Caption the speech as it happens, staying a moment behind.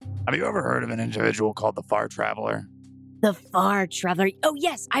Have you ever heard of an individual called the Far Traveler? The Far Traveler. Oh,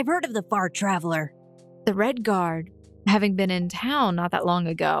 yes, I've heard of the Far Traveler. The Red Guard, having been in town not that long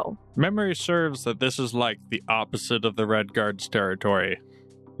ago. Memory serves that this is like the opposite of the Red Guard's territory.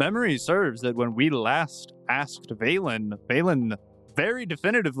 Memory serves that when we last asked Valen very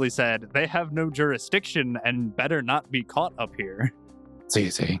definitively said they have no jurisdiction and better not be caught up here.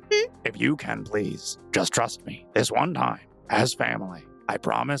 Zizi, if you can please, just trust me. This one time, as family, I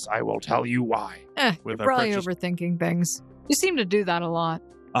promise I will tell you why. You're With our probably purchase- overthinking things. You seem to do that a lot.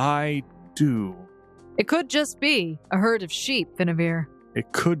 I do. It could just be a herd of sheep, Finavir.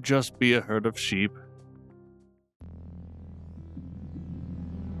 It could just be a herd of sheep.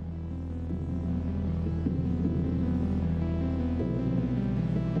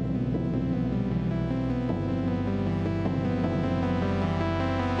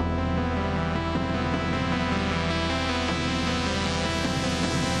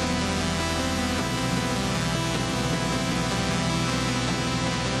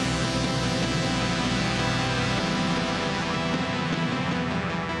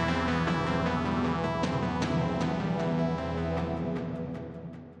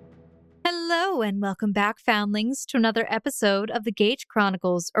 Hello and welcome back, Foundlings, to another episode of the Gate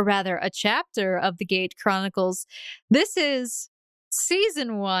Chronicles, or rather, a chapter of the Gate Chronicles. This is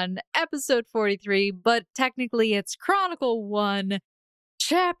Season 1, Episode 43, but technically it's Chronicle 1,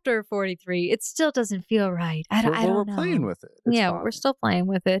 Chapter 43. It still doesn't feel right. I don't We're know. playing with it. It's Yeah, fine. we're still playing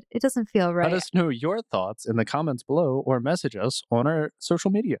with it. It doesn't feel right. Let us know your thoughts in the comments below or message us on our social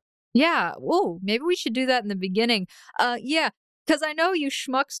media. Yeah. Whoa, maybe we should do that in the beginning. Yeah, because I know you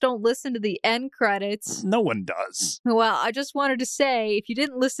schmucks don't listen to the end credits. No one does. Well, I just wanted to say, if you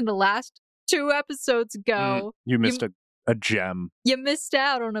didn't listen to last 2 episodes ago, You missed a gem. you missed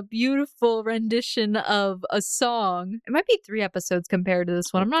out on a beautiful rendition of a song. It might be 3 episodes compared to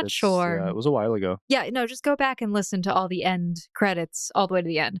this one. I'm not It's- sure. Yeah, it was a while ago. Yeah, no, just go back and listen to all the end credits all the way to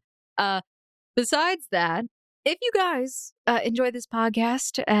the end. Besides that, if you guys enjoy this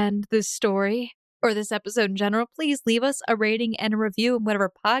podcast and this story or this episode in general, please leave us a rating and a review in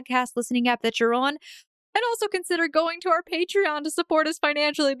whatever podcast listening app that you're on. And also consider going to our Patreon to support us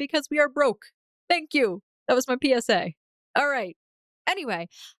financially because we are broke. Thank you. That was my PSA. All right. Anyway,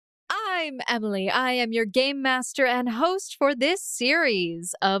 I'm Emily. I am your game master and host for this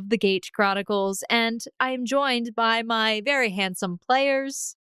series of the Gate Chronicles, and I am joined by my very handsome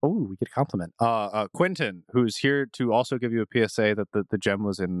players. Oh, we get a compliment. Quentin, who's here to also give you a PSA that the gem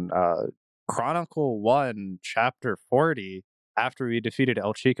was in Chronicle 1, Chapter 40, after we defeated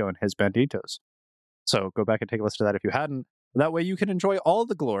El Chico and his banditos. So go back and take a listen to that if you hadn't. That way you can enjoy all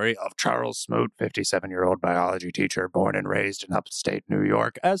the glory of Charles Smoot, 57-year-old biology teacher born and raised in upstate New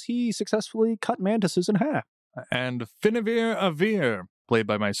York, as he successfully cut mantises in half. And Finavir Avir, played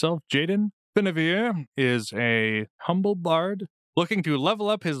by myself, Jaden. Finavir is a humble bard looking to level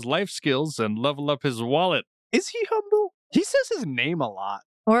up his life skills and level up his wallet. Is he humble? He says his name a lot.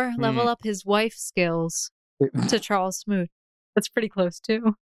 Or level up his wife skills to Charles Smoot. That's pretty close,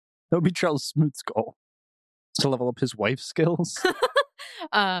 too. That would be Charles Smoot's goal. To level up his wife's skills.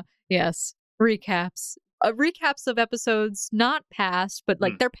 Yes. Recaps. Recaps of episodes not past, but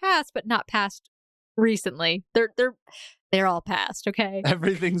like they're past, but not past recently. They're all past, okay?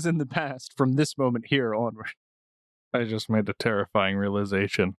 Everything's in the past from this moment here onward. I just made a terrifying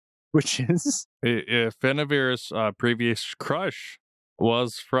realization. Which is? Finavir's previous crush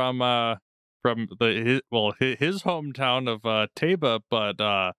was from his hometown of Taba,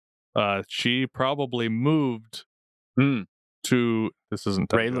 but she probably moved to, this isn't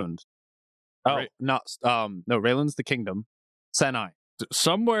Raylund. Oh, no, Raylund's the kingdom. Senai.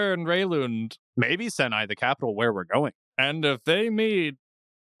 somewhere in Raylund. Maybe Senai, the capital where we're going. And if they meet,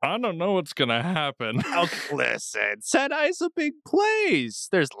 I don't know what's gonna happen. Oh, listen, Senai's a big place.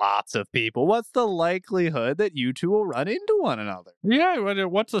 There's lots of people. What's the likelihood that you two will run into one another? Yeah,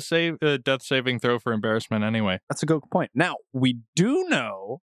 what's a death saving throw for embarrassment anyway? That's a good point. Now, we do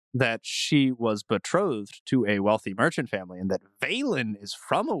know that she was betrothed to a wealthy merchant family and that Valen is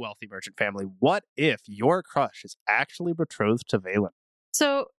from a wealthy merchant family. What if your crush is actually betrothed to Valen?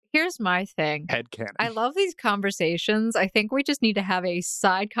 So here's my thing. Headcanon. I love these conversations. I think we just need to have a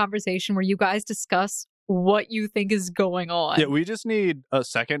side conversation where you guys discuss what you think is going on. Yeah, we just need a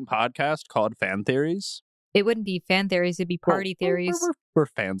second podcast called Fan Theories. It wouldn't be fan theories, it'd be party theories. We're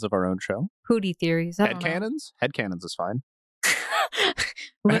fans of our own show. Hootie theories. I don't know. Headcanons? Headcanons is fine.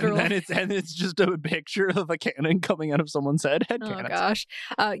 Literal. And it's just a picture of a cannon coming out of someone's head. Headcanons. Oh gosh.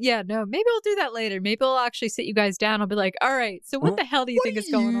 Yeah, no, maybe I'll do that later. Maybe I'll actually sit you guys down. I'll be like, all right, so what the hell do you think is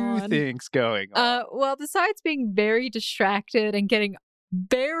going on? What do you think's going on? Well, besides being very distracted and getting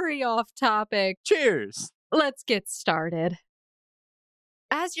very off topic. Cheers! Let's get started.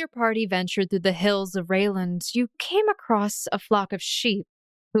 As your party ventured through the hills of Rayland, you came across a flock of sheep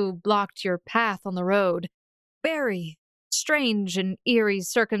who blocked your path on the road. Very strange and eerie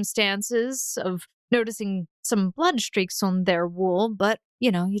circumstances of noticing some blood streaks on their wool, but,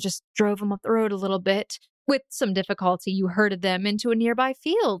 you just drove them up the road a little bit. With some difficulty, you herded them into a nearby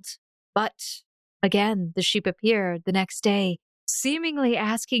field. But, again, the sheep appeared the next day, seemingly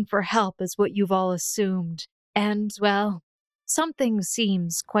asking for help is what you've all assumed. And, well, something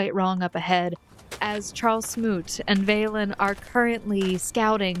seems quite wrong up ahead, as Charles Smoot and Valen are currently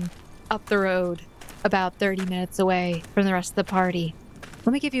scouting up the road, about 30 minutes away from the rest of the party.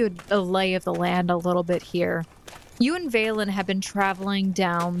 Let me give you a lay of the land a little bit here. You and Valen have been traveling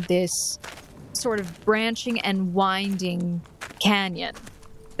down this sort of branching and winding canyon.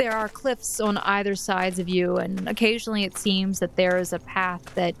 There are cliffs on either sides of you, and occasionally it seems that there is a path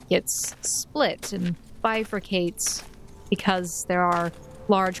that gets split and bifurcates because there are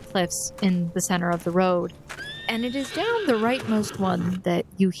large cliffs in the center of the road. And it is down the rightmost one that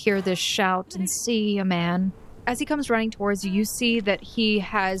you hear this shout and see a man. As he comes running towards you, you see that he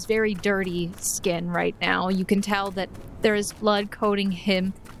has very dirty skin right now. You can tell that there is blood coating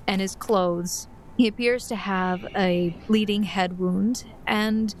him and his clothes. He appears to have a bleeding head wound,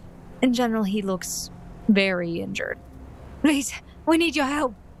 and in general, he looks very injured. Please, we need your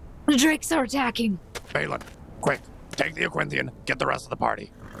help. The Drakes are attacking. Valen, quick, take the Aquinthian, get the rest of the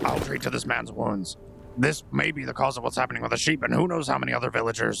party. I'll treat to this man's wounds. This may be the cause of what's happening with the sheep, and who knows how many other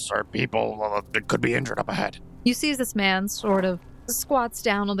villagers or people could be injured up ahead. You see as this man sort of squats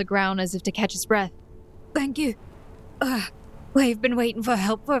down on the ground as if to catch his breath. Thank you. We've been waiting for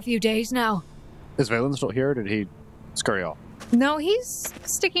help for a few days now. Is Valen still here, or did he scurry off? No, he's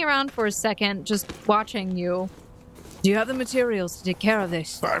sticking around for a second, just watching you. Do you have the materials to take care of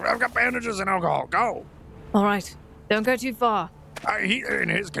this? I've got bandages and alcohol. Go. All right. Don't go too far. In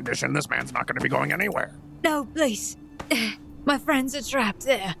his condition, this man's not going to be going anywhere. No, please. My friends are trapped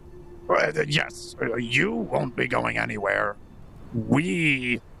there. Yes, you won't be going anywhere.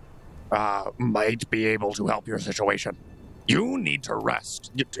 We might be able to help your situation. You need to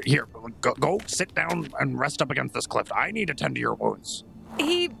rest. Here, go sit down and rest up against this cliff. I need to tend to your wounds.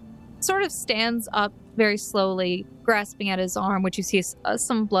 He sort of stands up very slowly, grasping at his arm, which you see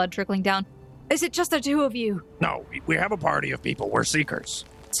some blood trickling down. Is it just the two of you? No, we have a party of people. We're seekers.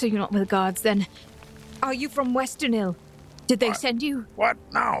 So you're not with the guards, then? Are you from Westernhill? Did they send you? What?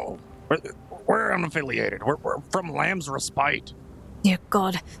 No. We're unaffiliated. We're from Lamb's Respite. Dear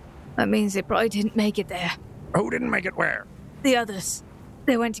God. That means they probably didn't make it there. Who didn't make it where? The others.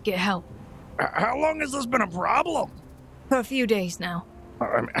 They went to get help. How long has this been a problem? For a few days now.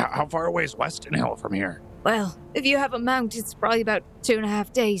 How far away is Westonhill from here? Well, if you have a mount, it's probably about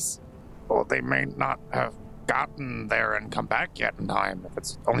 2.5 days. Well, they may not have gotten there and come back yet in time if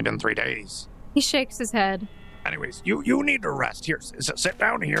it's only been 3 days. He shakes his head. Anyways, you need to rest. Here, sit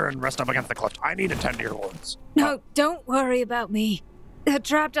down here and rest up against the cliff. I need to tend to your wounds. No, don't worry about me. They're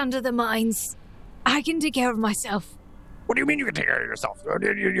trapped under the mines. I can take care of myself. What do you mean you can take care of yourself?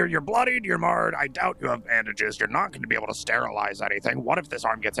 You're bloodied, you're marred. I doubt you have bandages. You're not going to be able to sterilize anything. What if this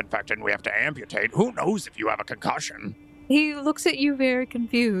arm gets infected and we have to amputate? Who knows if you have a concussion? He looks at you very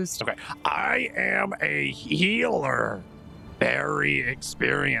confused. Okay, I am a healer. Very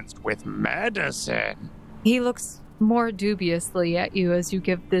experienced with medicine. He looks more dubiously at you as you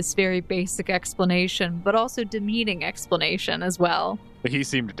give this very basic explanation, but also demeaning explanation as well. He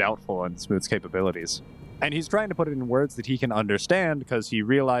seemed doubtful on Smoot's capabilities. And he's trying to put it in words that he can understand because he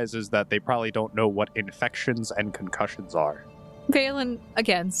realizes that they probably don't know what infections and concussions are. Valen,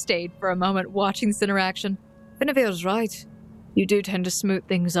 again, stayed for a moment watching this interaction. Finevir's right. You do tend to smooth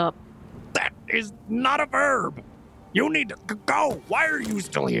things up. That is not a verb. You need to go. Why are you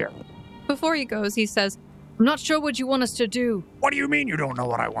still here? Before he goes, he says, I'm not sure what you want us to do. What do you mean you don't know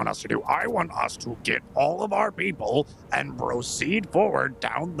what I want us to do? I want us to get all of our people and proceed forward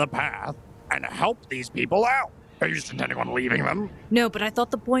down the path and help these people out. Are you just intending on leaving them? No, but I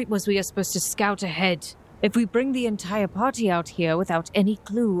thought the point was we are supposed to scout ahead. If we bring the entire party out here without any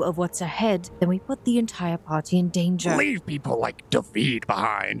clue of what's ahead, then we put the entire party in danger. Leave people like David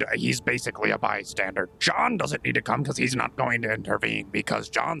behind. He's basically a bystander. John doesn't need to come because he's not going to intervene. Because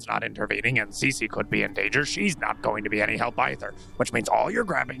John's not intervening and Cece could be in danger, she's not going to be any help either. Which means all you're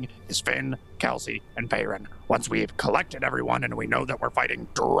grabbing is Finn, Kelsey, and Varen. Once we've collected everyone and we know that we're fighting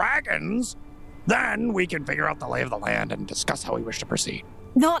dragons, then we can figure out the lay of the land and discuss how we wish to proceed.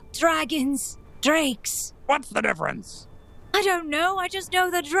 Not dragons. Drakes. What's the difference? I don't know. I just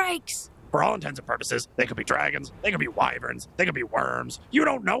know the drakes. For all intents and purposes, they could be dragons, they could be wyverns, they could be worms. You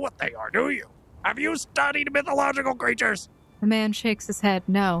don't know what they are, do you? Have you studied mythological creatures? The man shakes his head.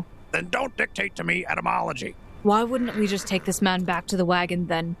 No. Then don't dictate to me etymology. Why wouldn't we just take this man back to the wagon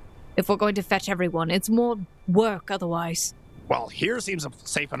then? If we're going to fetch everyone, it's more work otherwise. Well, here seems a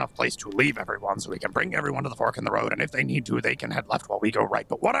safe enough place to leave everyone so we can bring everyone to the fork in the road, and if they need to, they can head left while we go right.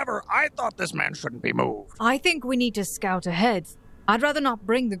 But whatever, I thought this man shouldn't be moved. I think we need to scout ahead. I'd rather not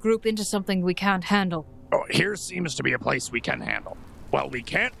bring the group into something we can't handle. Oh, here seems to be a place we can handle. Well, we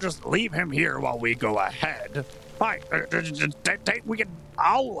can't just leave him here while we go ahead. Fine,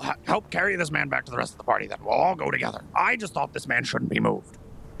 I'll help carry this man back to the rest of the party then. We'll all go together. I just thought this man shouldn't be moved.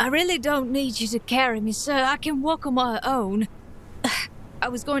 I really don't need you to carry me, sir. I can walk on my own. I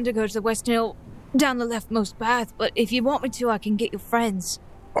was going to go to the West Hill down the leftmost path, but if you want me to, I can get your friends.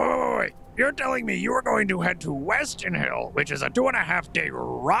 Wait. You're telling me you are going to head to Weston Hill, which is a 2.5-day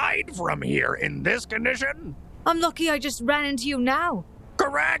ride from here in this condition? I'm lucky I just ran into you now.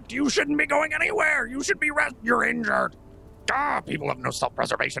 Correct. You shouldn't be going anywhere. You should be You're injured. People have no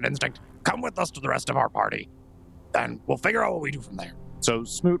self-preservation instinct. Come with us to the rest of our party. Then we'll figure out what we do from there. So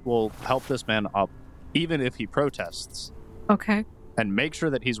Smoot will help this man up, even if he protests, Okay. and make sure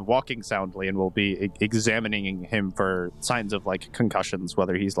that he's walking soundly, and will be examining him for signs of, like, concussions,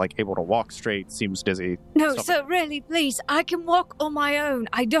 whether he's, like, able to walk straight, seems dizzy. No, stuff sir, really, please. I can walk on my own.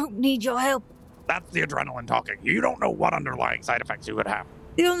 I don't need your help. That's the adrenaline talking. You don't know what underlying side effects you could have.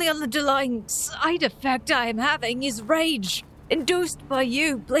 The only underlying side effect I am having is rage. Induced by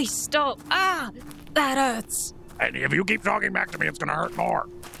you. Please stop. Ah, that hurts. And if you keep talking back to me, it's going to hurt more.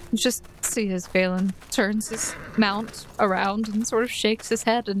 You just see as Valen turns his mount around and sort of shakes his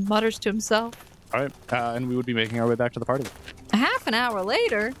head and mutters to himself. All right, and we would be making our way back to the party. A half an hour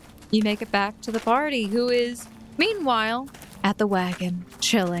later, you make it back to the party, who is, meanwhile, at the wagon,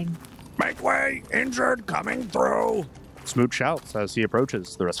 chilling. Make way. Injured. Coming through. Smoot shouts as he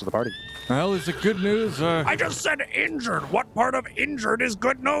approaches the rest of the party. Well, is it good news? I just said injured. What part of injured is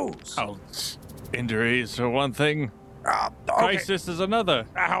good news? Oh, injuries are one thing. Okay. Crisis is another.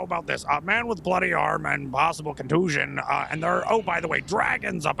 How about this? A man with bloody arm and possible contusion, and there are, by the way,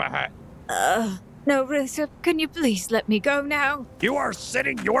 dragons up ahead. No, Rissa, can you please let me go now? You are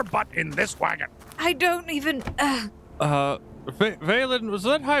sitting your butt in this wagon. I don't even, Valen, was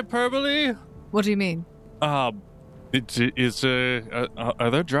that hyperbole? What do you mean? Are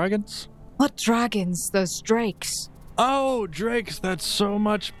there dragons? What dragons? Those drakes. Oh, Drakes, that's so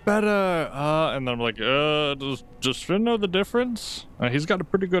much better. And then I'm like, does Finn know the difference? He's got a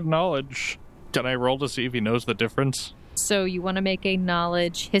pretty good knowledge. Can I roll to see if he knows the difference? So you want to make a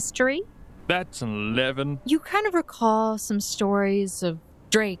knowledge history? That's an 11. You kind of recall some stories of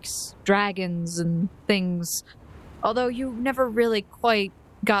drakes, dragons, and things, although you never really quite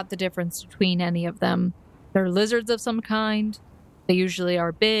got the difference between any of them. They're lizards of some kind. They usually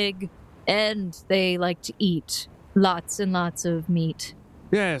are big, and they like to eat lots and lots of meat.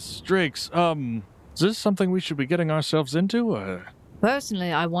 Yes, Drakes. Is this something we should be getting ourselves into?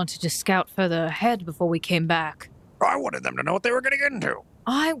 Personally, I wanted to scout further ahead before we came back. I wanted them to know what they were getting into.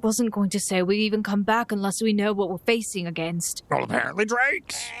 I wasn't going to say we even come back unless we know what we're facing against. Well, apparently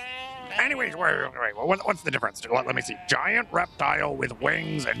Drakes. Anyways, wait, what's the difference? Let me see. Giant reptile with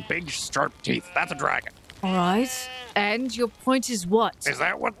wings and big sharp teeth. That's a dragon. All right. And your point is what? Is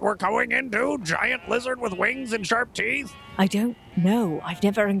that what we're going into? Giant lizard with wings and sharp teeth? I don't know. I've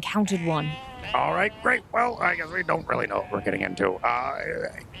never encountered one. All right, great. Well, I guess we don't really know what we're getting into.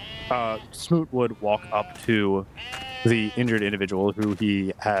 Smoot would walk up to the injured individual who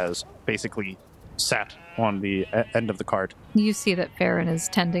he has basically sat on the end of the cart. You see that Farron is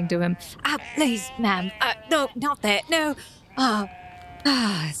tending to him. Please, ma'am. No, not that. No.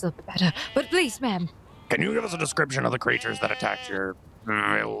 It's a little bit better. But please, ma'am. Can you give us a description of the creatures that attacked your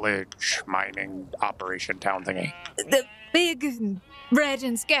village mining operation town thingy? The big and red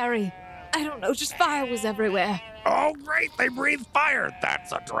and scary. I don't know, just fire was everywhere. Oh, great, they breathe fire.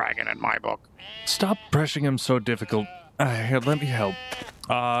 That's a dragon in my book. Stop pressing him so difficult. Here, let me help.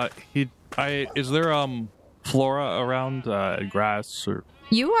 Is there, flora around, grass or...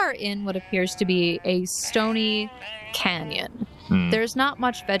 You are in what appears to be a stony canyon. There's not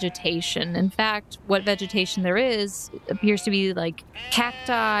much vegetation. In fact, what vegetation there is appears to be like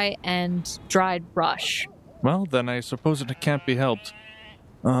cacti and dried brush. Well, then I suppose it can't be helped.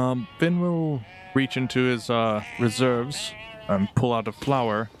 Finn will reach into his reserves and pull out a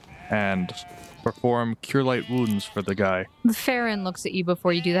flower and perform Cure Light Wounds for the guy. Farron looks at you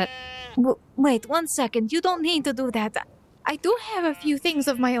before you do that. Wait 1 second. You don't need to do that. I do have a few things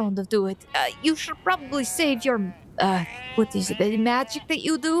of my own to do it. You should probably save your, what is it, the magic that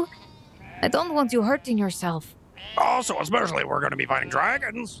you do? I don't want you hurting yourself. Also, especially if we're going to be fighting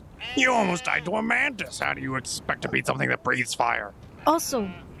dragons. You almost died to a mantis. How do you expect to beat something that breathes fire? Also,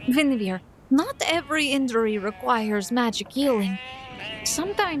 Vinivir, not every injury requires magic healing.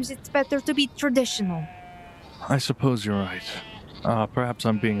 Sometimes it's better to be traditional. I suppose you're right. Perhaps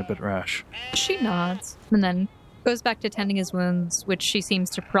I'm being a bit rash. She nods and then goes back to tending his wounds, which she seems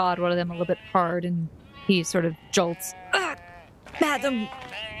to prod one of them a little bit hard, and he sort of jolts. Madam,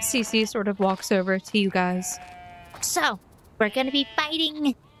 Cece sort of walks over to you guys. So, we're gonna be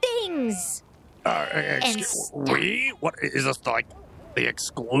fighting things. We? What is this, like, the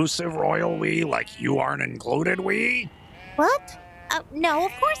exclusive royal we? Like, you aren't included, we? What? No,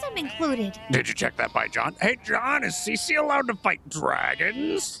 of course I'm included. Did you check that by John? Hey, John, is Cece allowed to fight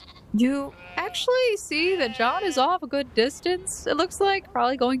dragons? You actually see that John is off a good distance. It looks like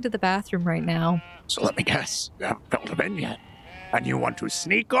probably going to the bathroom right now. So let me guess, you haven't filled him in yet. And you want to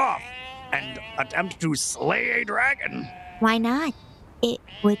sneak off and attempt to slay a dragon? Why not? It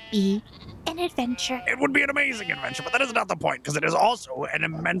would be an adventure. It would be an amazing adventure, but that is not the point, because it is also an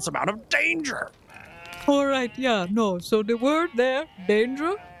immense amount of danger. All right, yeah, no. So the word there,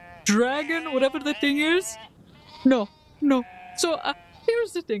 danger, dragon, whatever the thing is. No. So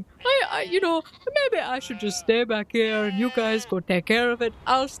here's the thing. I maybe I should just stay back here and you guys go take care of it.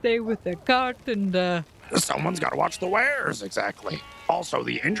 I'll stay with the cart and Someone's got to watch the wares, exactly. Also,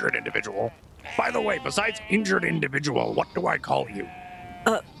 the injured individual. By the way, besides injured individual, what do I call you?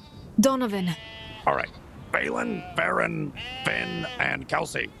 Donovan. All right. Balin, Farron, Finn, and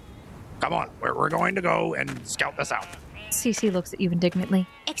Kelsey. Come on, we're going to go and scout this out. Cece looks at you indignantly.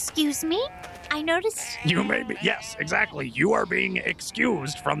 Excuse me? I noticed. You may be, yes, exactly. You are being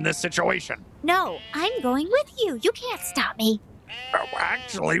excused from this situation. No, I'm going with you. You can't stop me.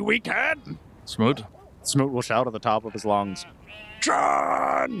 Actually, we can. Smoot? Smoot will shout at the top of his lungs.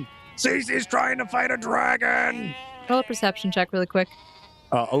 John! Cece's trying to fight a dragon! Roll a perception check really quick.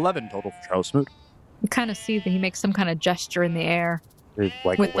 11 total for Charles Smoot. You kind of see that he makes some kind of gesture in the air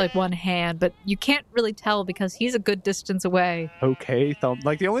Like, with like one hand, but you can't really tell because he's a good distance away. okay,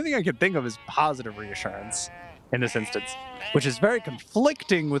 like the only thing I could think of is positive reassurance in this instance, which is very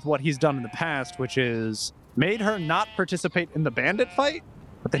conflicting with what he's done in the past, which is made her not participate in the bandit fight,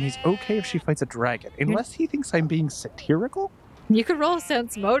 but then he's okay if she fights a dragon, unless he thinks I'm being satirical. You could roll a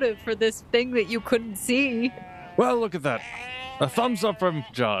sense motive for this thing that you couldn't see. Well, look at that. A thumbs up from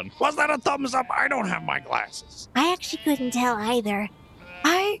John. Was that a thumbs up? I don't have my glasses. I actually couldn't tell either.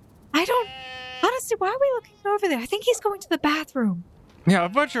 I don't... Honestly, why are we looking over there? I think he's going to the bathroom. Yeah,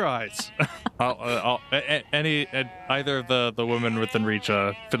 about your eyes. Either of the women within reach,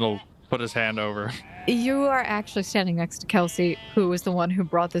 Finn will put his hand over. You are actually standing next to Kelsey, who was the one who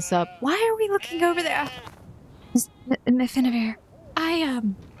brought this up. Why are we looking over there? Finavir,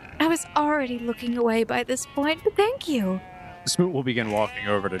 I was already looking away by this point, but thank you. Smoot will begin walking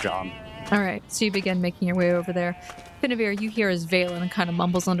over to John. All right, so you begin making your way over there. Finavir, you hear as Valen kind of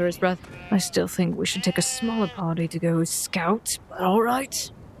mumbles under his breath. I still think we should take a smaller party to go scout, but all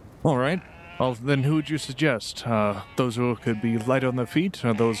right. All right. Well, then who would you suggest? Those who could be light on their feet,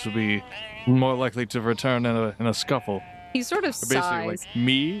 or those who would be more likely to return in a scuffle? He sort of Or basically, sighs. like,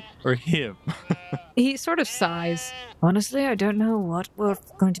 me or him? He sort of sighs. Honestly, I don't know what we're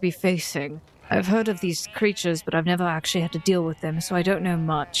going to be facing. I've heard of these creatures, but I've never actually had to deal with them, so I don't know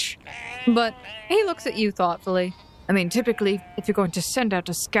much. But he looks at you thoughtfully. I mean, typically, if you're going to send out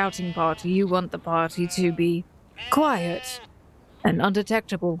a scouting party, you want the party to be quiet and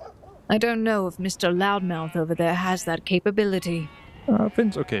undetectable. I don't know if Mr. Loudmouth over there has that capability.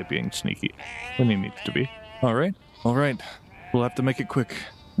 Finn's okay being sneaky when he needs to be. All right. We'll have to make it quick.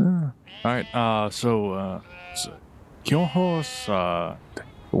 All right. So your horse, the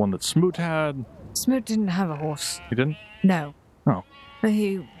one that Smoot had. Smoot didn't have a horse. He didn't? No. Oh.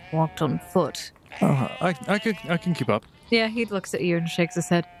 He walked on foot. I can keep up. Yeah, he looks at you and shakes his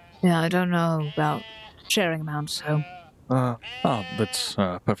head. Yeah, I don't know about sharing amounts, so... That's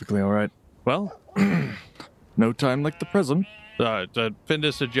perfectly all right. Well, no time like the present. Finn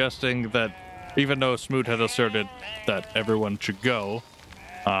is suggesting that even though Smoot had asserted that everyone should go,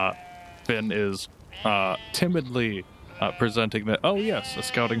 Finn is timidly presenting that, oh yes, a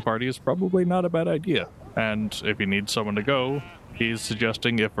scouting party is probably not a bad idea. And if he needs someone to go, he's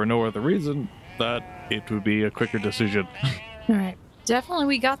suggesting, if for no other reason, that it would be a quicker decision. All right. Definitely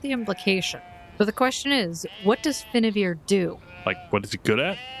we got the implication. But the question is, what does Finavir do? Like, what is he good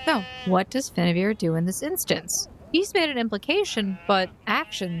at? No, what does Finavir do in this instance? He's made an implication, but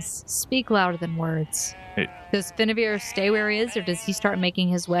actions speak louder than words. Hey. Does Finavir stay where he is, or does he start making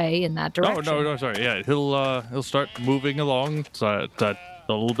his way in that direction? Oh, no, sorry. Yeah, he'll start moving along. So that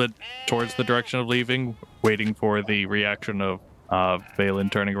a little bit towards the direction of leaving, waiting for the reaction of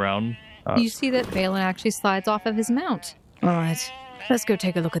Valen turning around. You see that Valen actually slides off of his mount. All right, let's go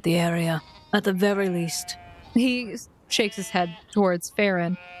take a look at the area. At the very least. He shakes his head towards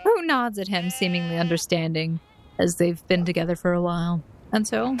Farron, who nods at him, seemingly understanding, as they've been together for a while. And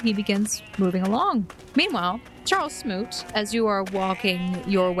so he begins moving along. Meanwhile, Charles Smoot, as you are walking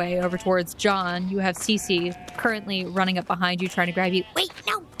your way over towards John, you have Cece currently running up behind you, trying to grab you. Wait,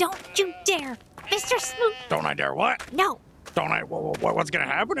 no, don't you dare. Mr. Smoot, Don't I dare what? no. Don't I? What's gonna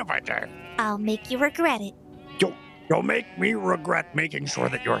happen if I dare? I'll make you regret it. You'll make me regret making sure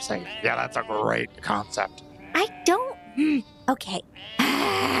that you're safe. Yeah, that's a great concept. I don't. Okay.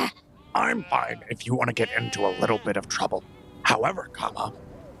 I'm fine if you want to get into a little bit of trouble. However,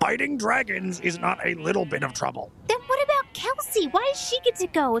 fighting dragons is not a little bit of trouble. Then what about Kelsey? Why does she get to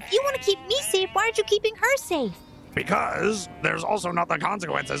go? If you want to keep me safe, why aren't you keeping her safe? Because there's also not the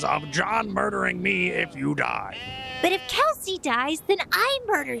consequences of John murdering me if you die. But if Kelsey dies, then I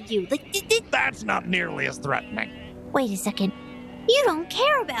murder you. That's not nearly as threatening. Wait a second. You don't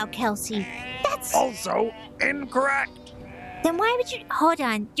care about Kelsey. That's... Also incorrect. Then why would you... Hold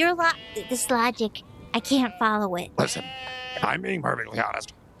on. This logic, I can't follow it. Listen, if I'm being perfectly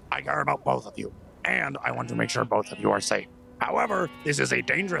honest, I care about both of you, and I want to make sure both of you are safe. However, this is a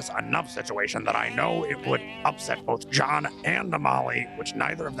dangerous enough situation that I know it would upset both John and Amali, which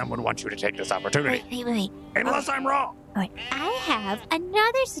neither of them would want you to take this opportunity. Wait. Unless I'm wrong. All right. I have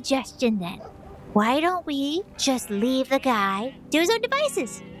another suggestion then. Why don't we just leave the guy to his own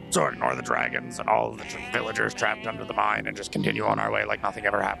devices? So ignore the dragons and all of the villagers trapped under the mine and just continue on our way like nothing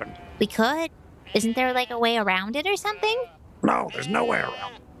ever happened. We could. Isn't there like a way around it or something? No, there's no way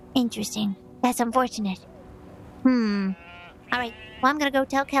around. Interesting. That's unfortunate. All right. Well, I'm gonna go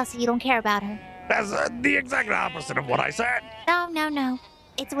tell Kelsey you don't care about her. That's the exact opposite of what I said. No.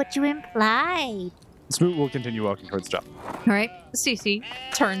 It's what you implied. Smoot will continue walking towards John. All right, Cece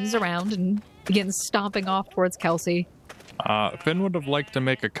turns around and begins stomping off towards Kelsey. Finn would have liked to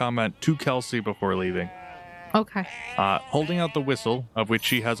make a comment to Kelsey before leaving. Okay. Holding out the whistle, of which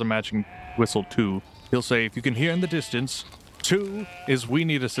she has a matching whistle too, he'll say, if you can hear in the distance, 2 is we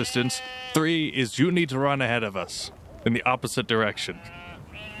need assistance, 3 is you need to run ahead of us, in the opposite direction.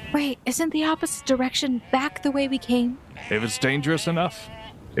 Wait, isn't the opposite direction back the way we came? If it's dangerous enough,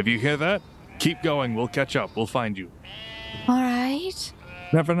 if you hear that, keep going, we'll catch up, we'll find you. All right.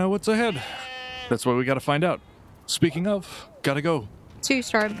 Never know what's ahead. That's what we gotta find out. Speaking of, gotta go. So you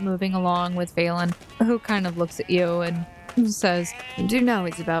start moving along with Valen, who kind of looks at you and says, You do know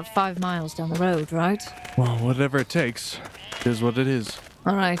it's about 5 miles down the road, right? Well, whatever it takes, is what it is.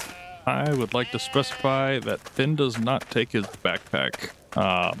 All right. I would like to specify that Finn does not take his backpack,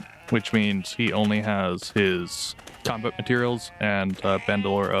 which means he only has his combat materials and a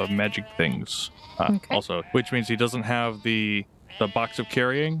bandolier of magic things. Okay. Also, which means he doesn't have the box of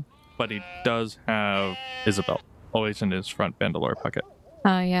carrying, but he does have Isabel, always in his front bandolier pocket.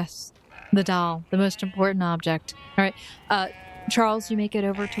 Yes. The doll, the most important object. All right. Charles, you make it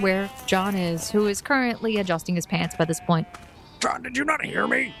over to where John is, who is currently adjusting his pants by this point. John, did you not hear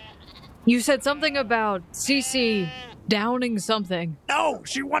me? You said something about Cece downing something. No,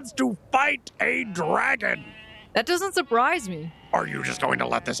 she wants to fight a dragon. That doesn't surprise me. Are you just going to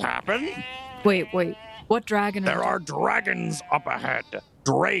let this happen? Wait. What dragon? There are dragons up ahead.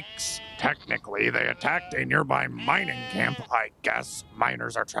 Drakes, technically. They attacked a nearby mining camp, I guess.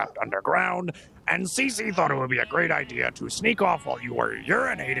 Miners are trapped underground. And Cece thought it would be a great idea to sneak off while you were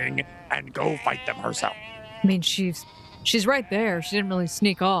urinating and go fight them herself. I mean, she's right there. She didn't really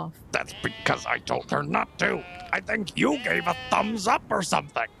sneak off. That's because I told her not to. I think you gave a thumbs up or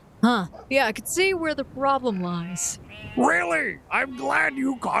something. Huh. Yeah, I could see where the problem lies. Really? I'm glad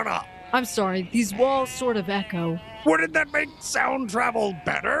you caught up. I'm sorry, these walls sort of echo. Wouldn't that make sound travel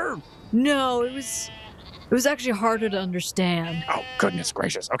better? No, it was actually harder to understand. Oh, goodness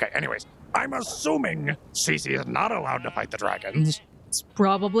gracious. Okay, anyways, I'm assuming Cece is not allowed to fight the dragons. It's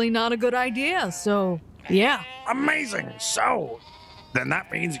probably not a good idea, so yeah. Amazing. So, then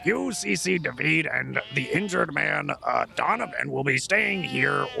that means you, Cece, David, and the injured man, Donovan, will be staying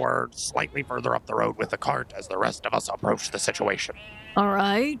here or slightly further up the road with the cart as the rest of us approach the situation. All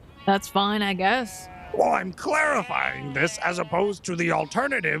right, that's fine, I guess. Well, I'm clarifying this as opposed to the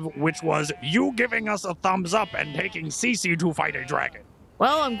alternative, which was you giving us a thumbs up and taking Cece to fight a dragon.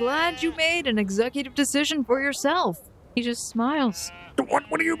 Well, I'm glad you made an executive decision for yourself. He just smiles. What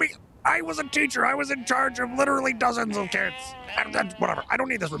do you mean? I was a teacher. I was in charge of literally dozens of kids. Whatever. I don't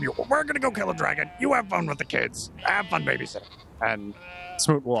need this from you. We're gonna go kill a dragon. You have fun with the kids. Have fun babysitting. and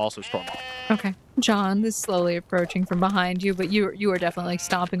Smoot will also storm off. Okay. John is slowly approaching from behind you, but you are definitely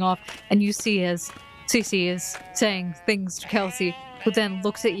stomping off, and you see as Cece is saying things to Kelsey, who then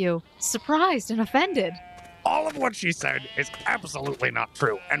looks at you, surprised and offended. All of what she said is absolutely not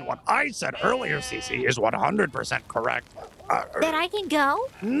true, and what I said earlier, Cece, is 100% correct. Then I can go?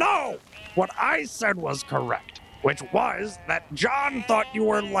 No! What I said was correct, which was that John thought you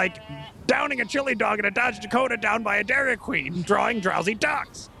were like downing a chili dog in a Dodge Dakota down by a Dairy Queen, drawing drowsy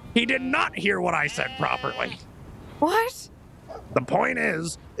ducks. He did not hear what I said properly. What? The point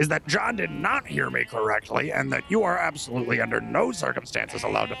is that John did not hear me correctly, and that you are absolutely under no circumstances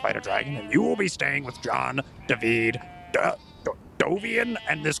allowed to fight a dragon, and you will be staying with John, David, Dovian,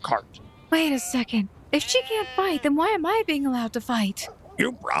 and this cart. Wait a second. If she can't fight, then why am I being allowed to fight?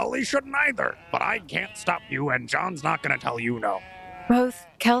 You probably shouldn't either, but I can't stop you, and John's not going to tell you no. Both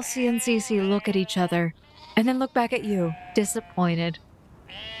Kelsey and Cece look at each other and then look back at you, disappointed.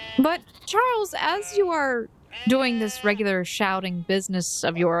 But Charles, as you are doing this regular shouting business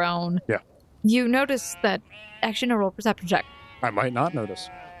of your own, you notice that... Actually, no, roll perception check. I might not notice.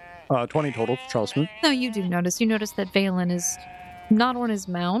 20 total for Charles Smoot. No, you do notice. You notice that Valen is not on his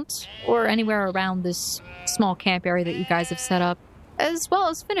mount or anywhere around this small camp area that you guys have set up, as well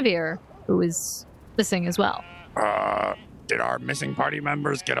as Finavir, who is missing as well. Did our missing party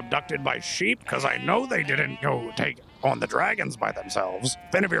members get abducted by sheep? Because I know they didn't go take on the dragons by themselves.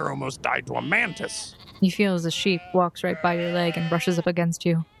 Finavir almost died to a mantis. You feel as the sheep walks right by your leg and brushes up against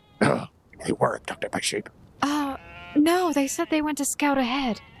you. They were abducted by sheep. No, they said they went to scout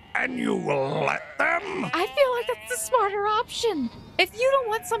ahead. And you will let them? I feel like that's the smarter option. If you don't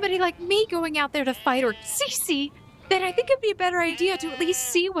want somebody like me going out there to fight, or Cece, then I think it'd be a better idea to at least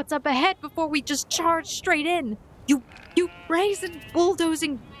see what's up ahead before we just charge straight in. You brazen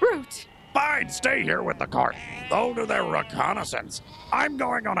bulldozing brute. Fine, stay here with the cart. Go to their reconnaissance. I'm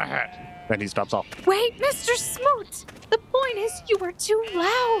going on ahead. Then he stops off. Wait, Mr. Smoot! The point is you are too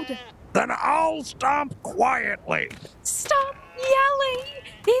loud. Then I'll stomp quietly. Stop yelling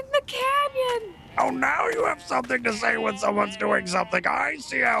in the canyon. Oh, now you have something to say when someone's doing something. I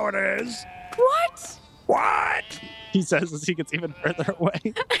see how it is. What? What? He says as he gets even further away.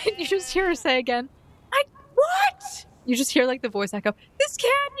 And you just hear her say again, What? you just hear like the voice echo, This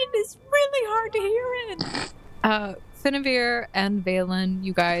canyon is really hard to hear in. Finavir and Valen,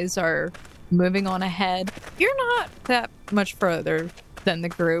 you guys are moving on ahead. You're not that much further than the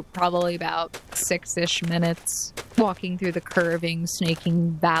group, probably about 6-ish minutes, walking through the curving,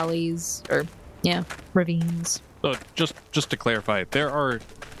 snaking valleys, or, ravines. So just to clarify, there are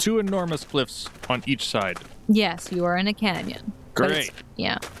 2 enormous cliffs on each side. Yes, you are in a canyon. Great.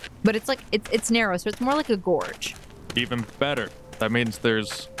 But it's like, it's narrow, so it's more like a gorge. Even better. That means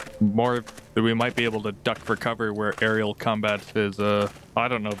there's more that we might be able to duck for cover where aerial combat is, I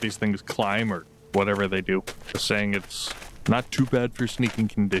don't know if these things climb or whatever they do. Just saying it's not too bad for sneaking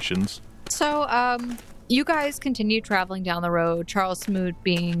conditions. So, you guys continue traveling down the road, Charles Smoot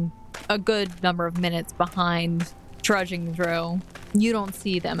being a good number of minutes behind, trudging through. You don't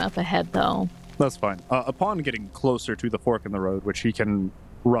see them up ahead, though. That's fine. Upon getting closer to the fork in the road, which he can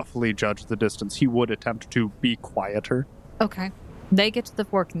roughly judge the distance, he would attempt to be quieter. Okay. They get to the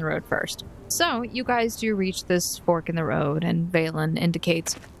fork in the road first. So, you guys do reach this fork in the road, and Valen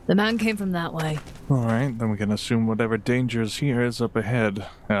indicates, the man came from that way. Alright, then we can assume whatever danger is here is up ahead,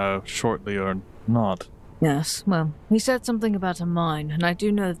 shortly or not. Yes, well, he said something about a mine, and I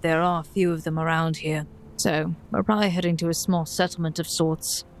do know that there are a few of them around here. So, we're probably heading to a small settlement of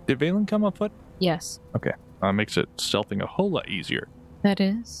sorts. Did Valen come on foot? Yes. Okay. Makes it stealthing a whole lot easier. That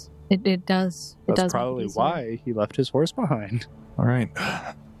is. It does. It That's does probably make it easier. why he left his horse behind. Alright.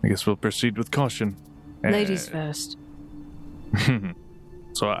 I guess we'll proceed with caution. Ladies first.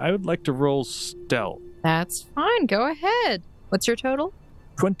 So I would like to roll stealth. That's fine. Go ahead. What's your total?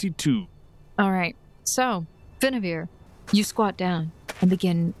 22. All right. So, Finavir, you squat down and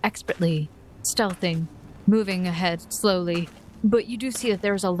begin expertly stealthing, moving ahead slowly. But you do see that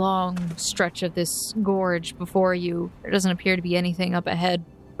there's a long stretch of this gorge before you. There doesn't appear to be anything up ahead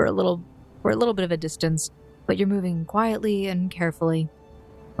for a little bit of a distance. But you're moving quietly and carefully.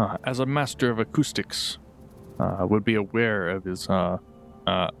 As a master of acoustics, would be aware of his,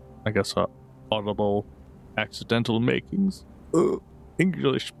 audible accidental makings.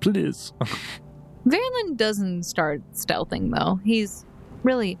 English, please. Valen doesn't start stealthing, though. He's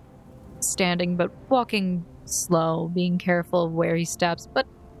really standing, but walking slow, being careful of where he steps, but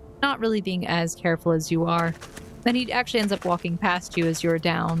not really being as careful as you are. Then he actually ends up walking past you as you're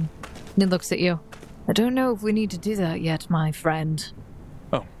down, and he looks at you. I don't know if we need to do that yet, my friend.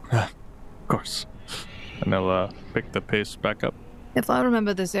 Oh, of course. And they'll pick the pace back up. If I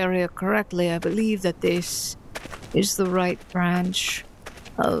remember this area correctly, I believe that this is the right branch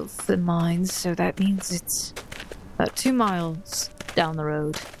of the mines, so that means it's about 2 miles down the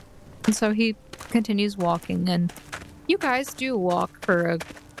road. And so he continues walking, and you guys do walk for a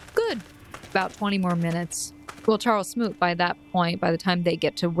good about 20 more minutes. Well, Charles Smoot, by that point, by the time they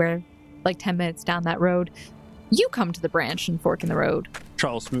get to where, like 10 minutes down that road, you come to the branch and fork in the road.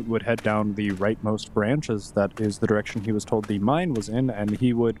 Charles Smoot would head down the rightmost branch, as that is the direction he was told the mine was in, and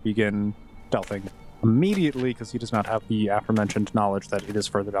he would begin stealthing immediately because he does not have the aforementioned knowledge that it is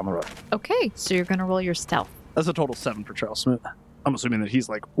further down the road. Okay, so you're going to roll your stealth. That's a total 7 for Charles Smoot. I'm assuming that he's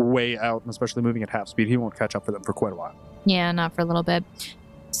like way out, and especially moving at half speed, he won't catch up for them for quite a while. Yeah, not for a little bit.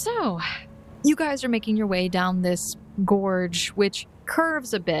 So, you guys are making your way down this gorge, which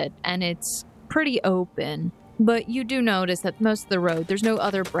curves a bit, and it's pretty open. But you do notice that most of the road, there's no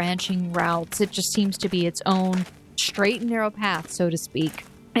other branching routes. It just seems to be its own straight and narrow path, so to speak.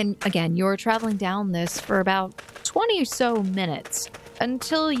 And again, you're traveling down this for about 20 or so minutes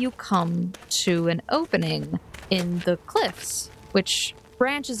until you come to an opening in the cliffs, which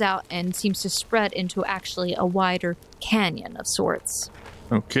branches out and seems to spread into actually a wider canyon of sorts.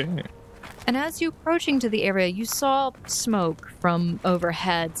 Okay. And as you're approaching to the area, you saw smoke from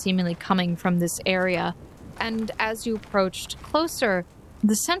overhead, seemingly coming from this area. And as you approached closer,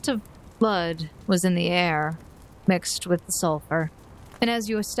 the scent of blood was in the air, mixed with the sulfur. And as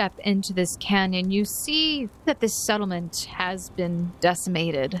you step into this canyon, you see that this settlement has been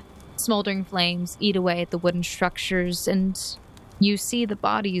decimated. Smoldering flames eat away at the wooden structures, and you see the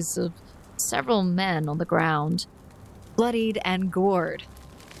bodies of several men on the ground, bloodied and gored.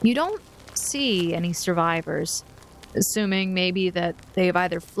 You don't see any survivors, assuming maybe that they've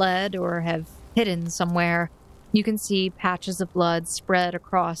either fled or have hidden somewhere. You can see patches of blood spread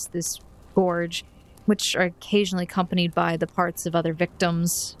across this gorge, which are occasionally accompanied by the parts of other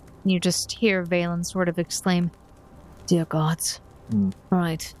victims. You just hear Valen sort of exclaim, Dear gods.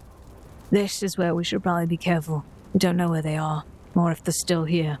 Right. This is where we should probably be careful. We don't know where they are, or if they're still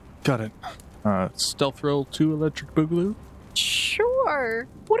here. Got it. Stealth roll 2 electric boogaloo? Sure.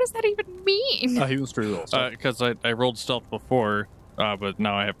 What does that even mean? He was 3 rolls. Because I rolled stealth before, but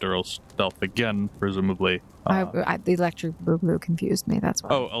now I have to roll stealth again, presumably. The electric boogaloo confused me, that's why.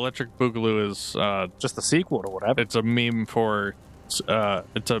 Oh, electric boogaloo is Just the sequel to whatever. it's a meme for it's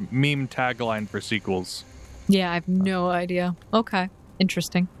a meme tagline for sequels. Yeah, I have no idea. Okay,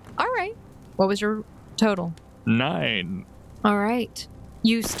 interesting. All right. What was your total? 9. All right.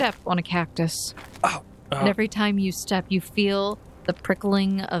 You step on a cactus. And every time you step, you feel the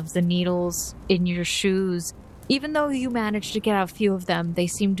prickling of the needles in your shoes. Even though you managed to get out a few of them, they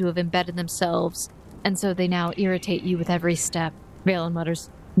seem to have embedded themselves, and so they now irritate you with every step. Valen mutters,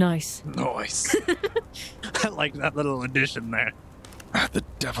 Nice. Nice. I like that little addition there. The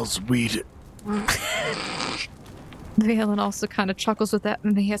devil's weed. Valen also kind of chuckles with that,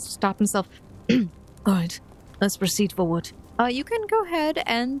 and he has to stop himself. All right, let's proceed forward. You can go ahead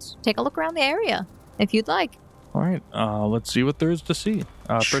and take a look around the area, if you'd like. All right, let's see what there is to see.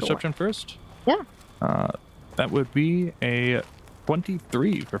 Sure. Perception first? Yeah. That would be a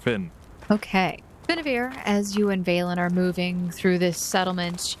 23 for Finn. Okay. Benavir, as you and Valen are moving through this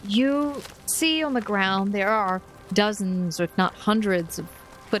settlement, you see on the ground there are dozens, if not hundreds, of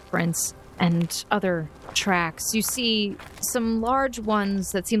footprints and other tracks. You see some large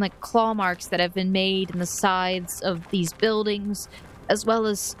ones that seem like claw marks that have been made in the sides of these buildings, as well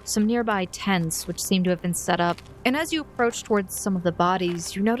as some nearby tents which seem to have been set up. And as you approach towards some of the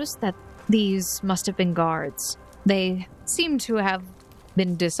bodies, you notice that these must have been guards. They seem to have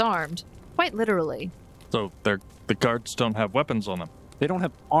been disarmed, quite literally. So the guards don't have weapons on them. They don't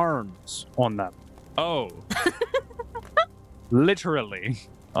have arms on them. Oh. Literally.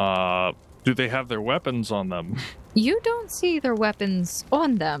 Do they have their weapons on them? You don't see their weapons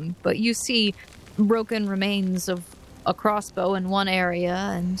on them, but you see broken remains of a crossbow in one area,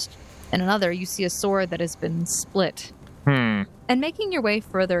 and in another you see a sword that has been split. And making your way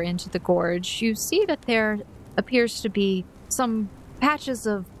further into the gorge, you see that there appears to be some patches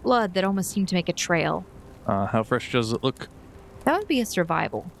of blood that almost seem to make a trail. How fresh does it look? That would be a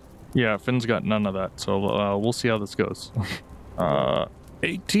survival. Yeah, Finn's got none of that, so we'll see how this goes.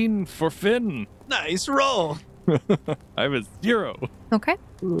 18 for Finn. Nice roll. I have a 0. Okay.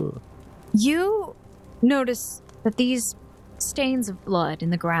 You notice that these stains of blood in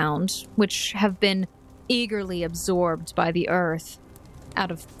the ground, which have been eagerly absorbed by the earth,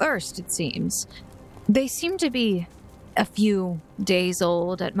 out of thirst it seems, they seem to be a few days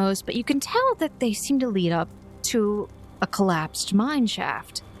old at most, but you can tell that they seem to lead up to a collapsed mine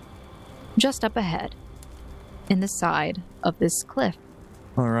shaft just up ahead. in the side of this cliff.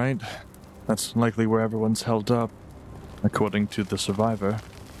 All right. That's likely where everyone's held up, according to the survivor.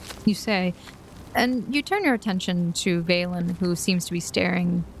 You say, and you turn your attention to Valen, who seems to be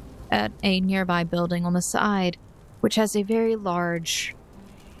staring at a nearby building on the side, which has a very large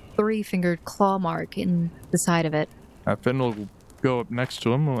 3-fingered claw mark in the side of it. Finn will go up next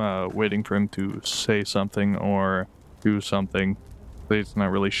to him, waiting for him to say something or do something. He's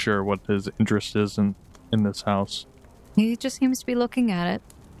not really sure what his interest is in this house. He just seems to be looking at it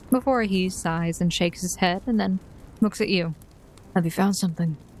before he sighs and shakes his head and then looks at you. Have you found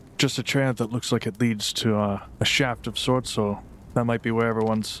something? Just a trail that looks like it leads to a shaft of sorts, so that might be where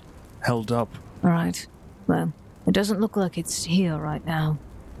everyone's held up. All right. Well, it doesn't look like it's here right now.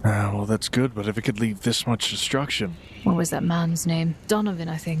 Well, that's good, but if it could leave this much destruction... What was that man's name? Donovan,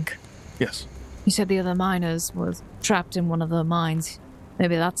 I think. Yes. He said the other miners was trapped in one of the mines.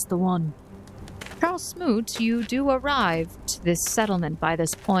 Maybe that's the one. Charles Smoot, you do arrive to this settlement by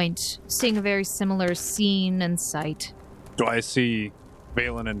this point, seeing a very similar scene and sight. Do I see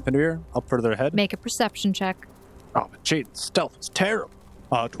Valen and Finneveer up further ahead? Make a perception check. Oh, but Jaden's stealth is terrible.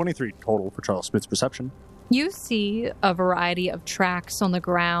 23 total for Charles Smoot's perception. You see a variety of tracks on the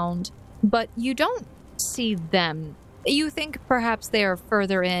ground, but you don't see them. You think perhaps they are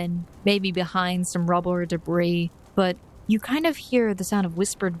further in, maybe behind some rubble or debris, but you kind of hear the sound of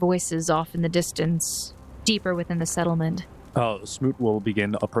whispered voices off in the distance, deeper within the settlement. Smoot will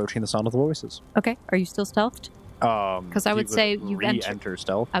begin approaching the sound of the voices. Okay, are you still stealthed? Because I would say you've enter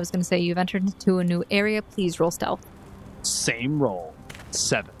stealth. I was going to say you've entered into a new area. Please roll stealth. Same roll.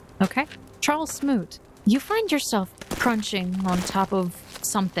 7. Okay. Charles Smoot, you find yourself crunching on top of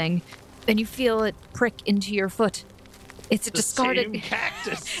something, and you feel it prick into your foot. It's a discarded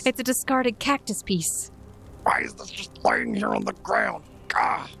cactus. It's a discarded cactus piece. Why is this just laying here on the ground?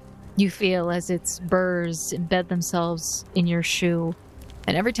 Gah! You feel as its burrs embed themselves in your shoe,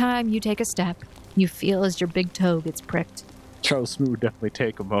 and every time you take a step, you feel as your big toe gets pricked. Charles Smoot would definitely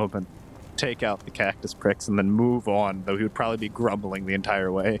take a moment, take out the cactus pricks, and then move on, though he would probably be grumbling the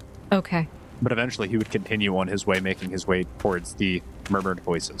entire way. Okay. But eventually he would continue on his way, making his way towards the murmured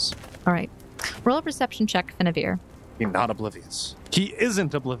voices. All right. Roll a perception check, Finneveer. He's not oblivious. He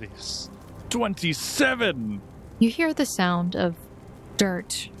isn't oblivious. 27! You hear the sound of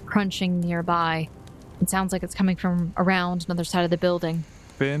dirt crunching nearby. It sounds like it's coming from around another side of the building.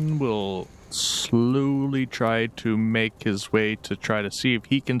 Finn will slowly try to make his way to try to see if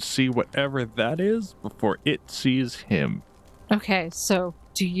he can see whatever that is before it sees him. Okay, so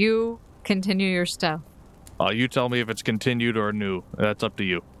do you continue your stealth? You tell me if it's continued or new. That's up to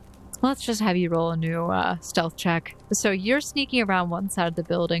you. Let's just have you roll a new stealth check. So you're sneaking around one side of the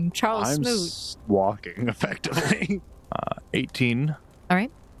building. Charles Smoot. Walking, effectively. 18. All right.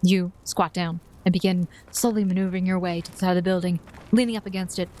 You squat down and begin slowly maneuvering your way to the side of the building, leaning up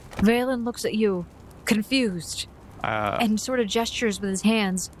against it. Valen looks at you, confused, and sort of gestures with his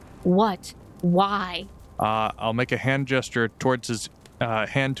hands. What? Why? I'll make a hand gesture towards his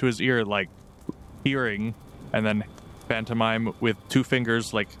hand to his ear, like hearing, and then pantomime with 2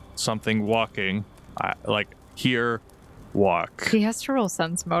 fingers, like something walking, like hear, walk. He has to roll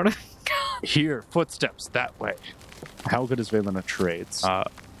sense motive. Here, footsteps that way. How good is Valen at trades?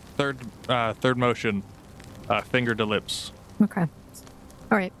 Third motion, finger to lips. Okay.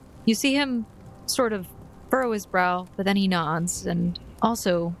 All right. You see him sort of furrow his brow, but then he nods and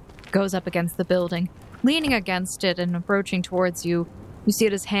also goes up against the building. Leaning against it and approaching towards you, you see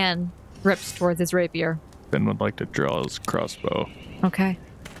that his hand grips towards his rapier. Finn would like to draw his crossbow. Okay.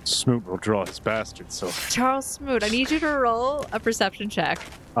 Smoot will draw his bastard, so... Charles Smoot, I need you to roll a perception check.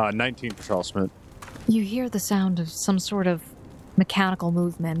 19 for Charles Smoot. You hear the sound of some sort of mechanical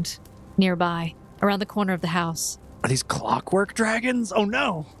movement nearby, around the corner of the house. Are these clockwork dragons? Oh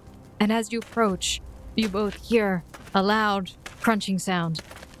no! And as you approach, you both hear a loud crunching sound.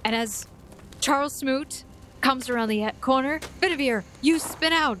 And as Charles Smoot comes around the corner, Finneveer, you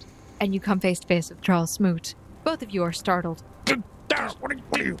spin out, and you come face to face with Charles Smoot. Both of you are startled. What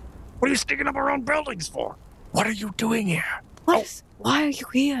are you sticking up our own buildings for? What are you doing here? Why are you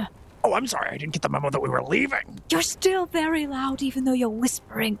here? Oh, I'm sorry. I didn't get the memo that we were leaving. You're still very loud even though you're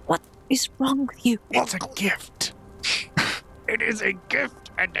whispering. What is wrong with you? It's a gift. It is a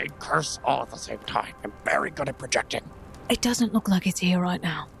gift and a curse all at the same time. I'm very good at projecting. It doesn't look like it's here right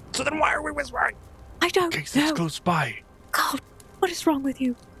now. So then why are we whispering? I don't Case know. it's close by. God, what is wrong with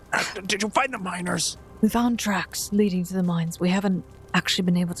you? Did you find the miners? We found tracks leading to the mines. We haven't actually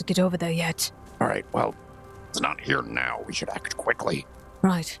been able to get over there yet. All right, well, it's not here now. We should act quickly.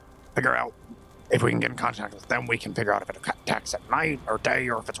 Right. Figure out if we can get in contact with them. We can figure out if it attacks at night or day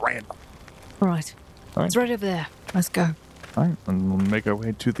or if it's random. Right. It's right over there. Let's go. All right, and we'll make our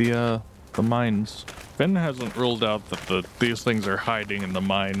way to the mines. Finn hasn't ruled out that these things are hiding in the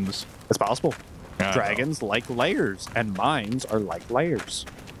mines. It's possible. Yeah, Dragons like layers, and mines are like layers.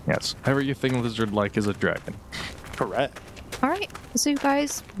 Yes, everything lizard-like is a dragon. Correct. All right, so you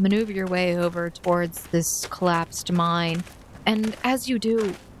guys maneuver your way over towards this collapsed mine. And as you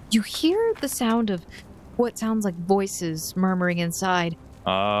do, you hear the sound of what sounds like voices murmuring inside.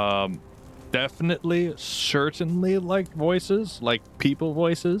 Definitely, certainly like voices, like people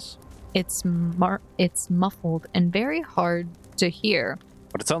voices. It's muffled and very hard to hear.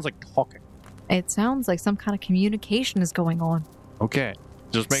 But it sounds like talking. It sounds like some kind of communication is going on. Okay,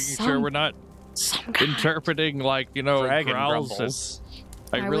 just making sure we're not Some kind. interpreting like, Dragon growls. grumbles.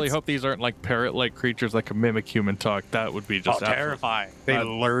 I I really would- hope these aren't like parrot-like creatures that can mimic human talk. That would be just absolute- terrifying. They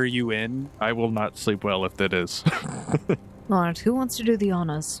lure you in. I will not sleep well if that is. All right, who wants to do the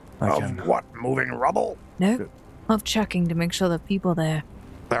honors? Of what? Moving rubble? No, of checking to make sure the people there.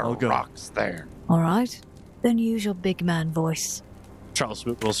 There I'll are go. rocks there. All right, then use your big man voice. Charles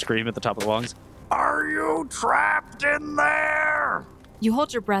Smoot will scream at the top of the lungs. Are you trapped in there? You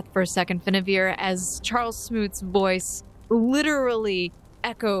hold your breath for a second, Finavir, as Charles Smoot's voice literally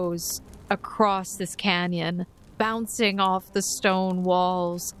echoes across this canyon, bouncing off the stone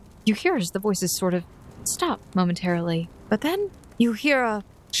walls. You hear as the voices sort of stop momentarily, but then you hear a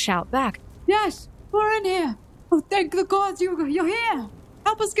shout back. Yes, we're in here. Oh, thank the gods you're here.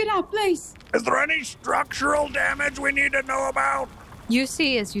 Help us get out, please. Is there any structural damage we need to know about? You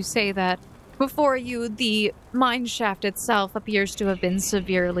see, as you say that, before you, the mine shaft itself appears to have been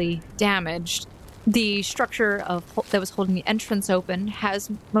severely damaged. The structure that was holding the entrance open has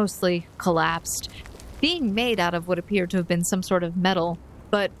mostly collapsed, being made out of what appeared to have been some sort of metal,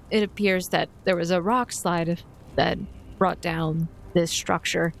 but it appears that there was a rock slide that brought down this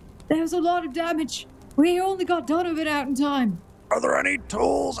structure. There's a lot of damage. We only got done of it out in time. Are there any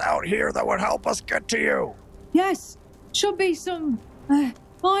tools out here that would help us get to you? Yes, should be some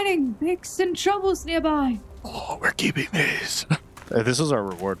mining picks and shovels nearby. Oh, we're keeping these. This is our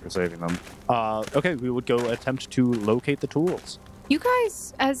reward for saving them. Okay, we would go attempt to locate the tools. You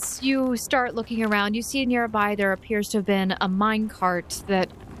guys, as you start looking around, you see nearby there appears to have been a minecart that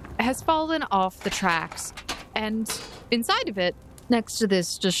has fallen off the tracks. And inside of it, next to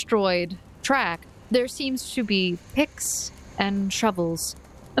this destroyed track, there seems to be picks and shovels.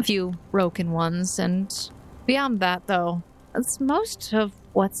 A few broken ones, and beyond that, though, that's most of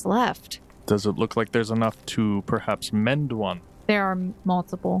what's left. Does it look like there's enough to perhaps mend one? There are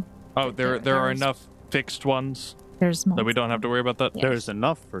multiple. Oh, there are There's- enough fixed ones There's that multiple. we don't have to worry about that? Yeah. There's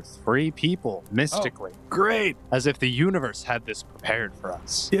enough for 3 people, mystically. Great. As if the universe had this prepared for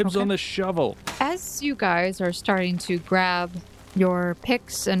us. Dibs Okay. on the shovel. As you guys are starting to grab your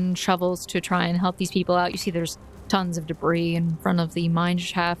picks and shovels to try and help these people out, you see there's tons of debris in front of the mine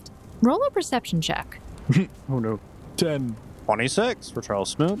shaft. Roll a perception check. Oh no. 10. 26 for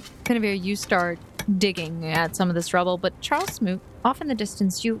Charles Smoot. Pinevere, you start digging at some of this rubble, but Charles Smoot, off in the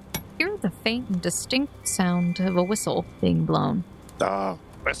distance, you hear the faint and distinct sound of a whistle being blown.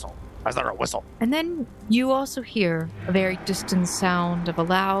 Whistle. Is there a whistle? And then you also hear a very distant sound of a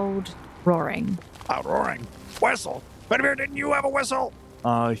loud roaring. Loud roaring. Whistle. Benavir, didn't you have a whistle?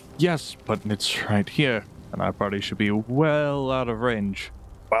 Yes, but it's right here, and our party should be well out of range.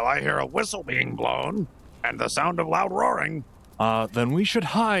 Well, I hear a whistle being blown and the sound of loud roaring. Then we should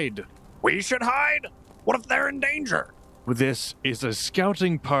hide. We should hide? What if they're in danger? This is a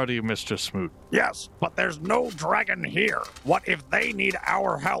scouting party, Mr. Smoot. Yes, but there's no dragon here. What if they need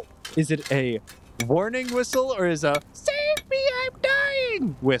our help? Is it a warning whistle or is a save me, I'm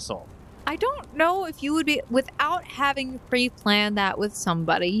dying whistle? I don't know if you would be, without having pre-planned that with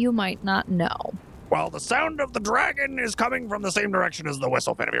somebody, you might not know. Well, the sound of the dragon is coming from the same direction as the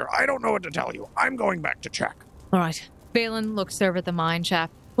whistle, Benavir. I don't know what to tell you. I'm going back to check. All right. Balin looks over at the mine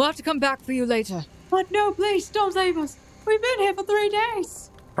shaft. We'll have to come back for you later. But no, please, don't leave us. We've been here for 3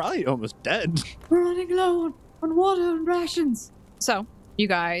 days. Probably almost dead. We're running low on water and rations. So, you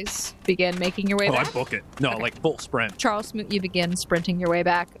guys begin making your way Oh, I back. book it. No, Okay. like full sprint. Charles Smoot, you begin sprinting your way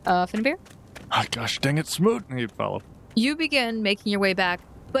back. Finnebeer, Oh, gosh dang it, Smoot. He'd follow. you begin making your way back.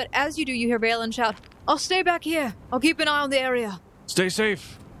 But as you do, you hear Balin shout, I'll stay back here. I'll keep an eye on the area. Stay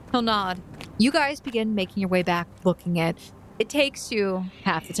safe. he'll nod. You guys begin making your way back, looking at. It takes you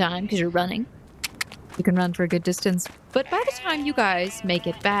half the time because you're running. You can run for a good distance. But by the time you guys make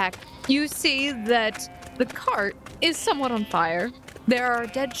it back, you see that the cart is somewhat on fire. There are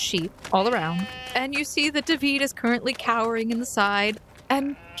dead sheep all around. And you see that David is currently cowering in the side.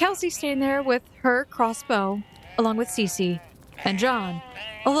 And Kelsey's standing there with her crossbow, along with Cece and John.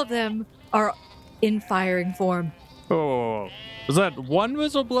 All of them are in firing form. Oh, was that one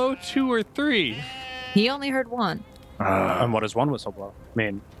whistle blow, 2 or 3? He only heard one. And what is one whistle blow? I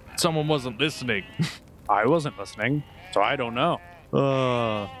mean, Someone wasn't listening. I wasn't listening, so I don't know.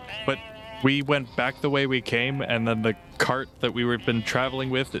 But we went back the way we came, and then the cart that we had been traveling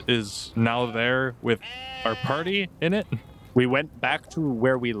with is now there with our party in it. We went back to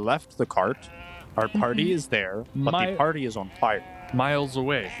where we left the cart. Our party is there, but the party is on fire. Miles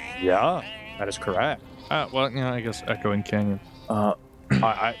away. Yeah, that is correct. Well, yeah, I guess Echoing Canyon.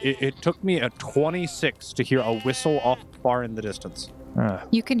 It took me a 26 to hear a whistle off far in the distance.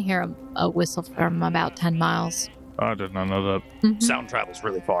 You can hear a whistle from about 10 miles. I did not know that. Mhm. Sound travels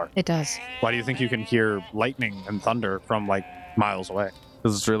really far. It does. Why do you think you can hear lightning and thunder from like miles away?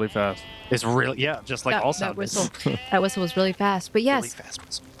 This is really fast. It's really, yeah, just like all sound. That whistle. That whistle was really fast. But yes, Really fast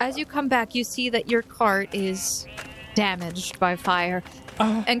whistle. as you come back, you see that your cart is damaged by fire.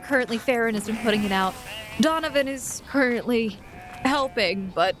 And currently Farron has been putting it out. Donovan is currently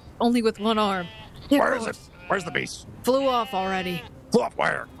helping, but only with one arm. Where is it? Where's the beast? Flew off already. Flew up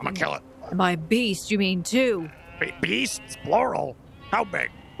where? I'm gonna kill it. And by beast, you mean two. Beasts, plural. How big?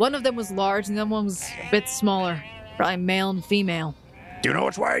 One of them was large and the other one was a bit smaller. Probably male and female. Do you know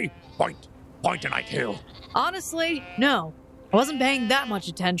which way? Point. Point and I kill. Honestly, no. I wasn't paying that much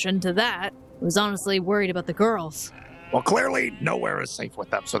attention to that. I was honestly worried about the girls. Well, clearly nowhere is safe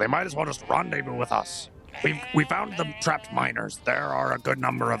with them, so they might as well just rendezvous with us. We found the trapped miners. There are a good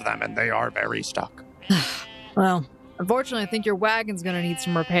number of them, and they are very stuck. Well, unfortunately, I think your wagon's gonna need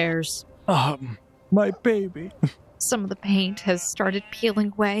some repairs. My baby. Some of the paint has started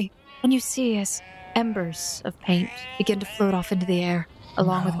peeling away, and you see as embers of paint begin to float off into the air,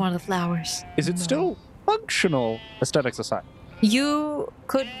 along with one of the flowers. Is it still functional, aesthetics aside? You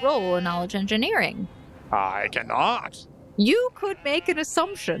could roll a knowledge engineering. I cannot. You could make an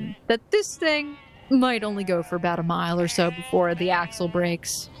assumption that this thing might only go for about a mile or so before the axle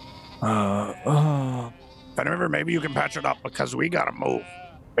breaks. Fenrir, maybe you can patch it up because we gotta move.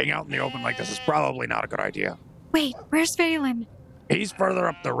 Being out in the open like this is probably not a good idea. Wait, where's Phelan? He's further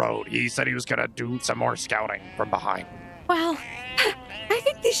up the road. He said he was gonna do some more scouting from behind. Well, I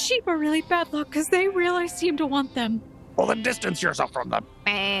think these sheep are really bad luck because they really seem to want them. Well, then distance yourself from them.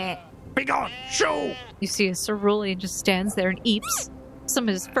 Be gone! Shoo! You see a cerulean just stands there and eeps. Some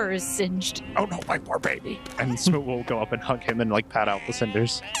of his fur is singed. Oh no, my poor baby. And Smoot will go up and hug him and like pat out the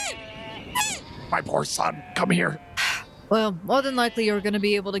cinders. My poor son, come here. Well, more than likely you're going to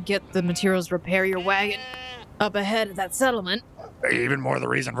be able to get the materials to repair your wagon up ahead of that settlement. Even more the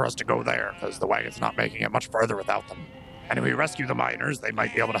reason for us to go there, because the wagon's not making it much further without them. And if we rescue the miners, they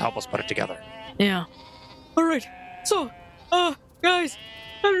might be able to help us put it together. Yeah. All right. So, guys,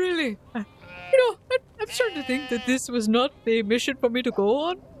 I really, I'm starting to think that this was not the mission for me to go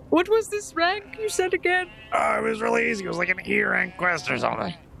on. What was this rank you said again? It was really easy. It was like an E rank quest or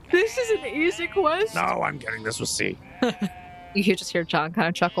something. This is an easy quest? No, I'm kidding. This was C. You just hear John kind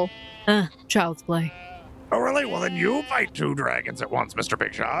of chuckle. Child's play. Oh, really? Well, then you fight 2 dragons at once, Mr.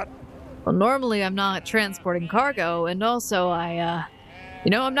 Big Shot. Well, normally I'm not transporting cargo, and also I'm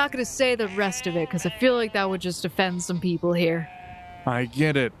not going to say the rest of it because I feel like that would just offend some people here. I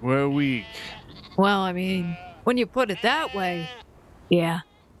get it. We're weak. Well, I mean, when you put it that way, yeah.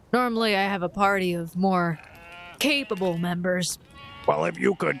 Normally I have a party of more capable members. Well, if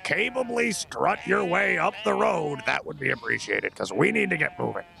you could capably strut your way up the road, that would be appreciated, because we need to get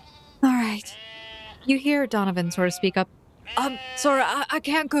moving. All right. You hear Donovan sort of speak up. Sorry, I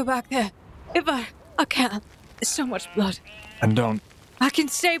can't go back there. If I can't. There's so much blood. And don't. I can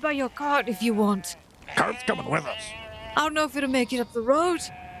stay by your cart if you want. Cart's coming with us. I don't know if it'll make it up the road.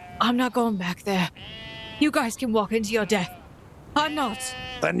 I'm not going back there. You guys can walk into your death. I'm not.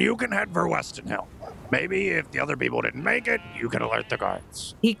 Then you can head for Weston Hill. Maybe if the other people didn't make it, you can alert the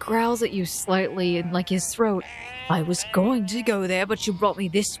guards. He growls at you slightly in like his throat. I was going to go there, but you brought me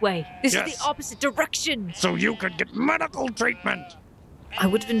this way. This is the opposite direction. So you could get medical treatment. I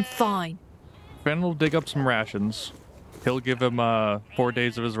would have been fine. Fen will dig up some rations. He'll give him 4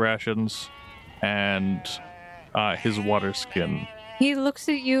 days of his rations and his water skin. He looks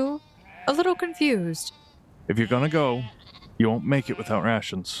at you, a little confused. If you're gonna go, you won't make it without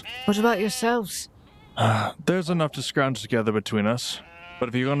rations. What about yourselves? There's enough to scrounge together between us. But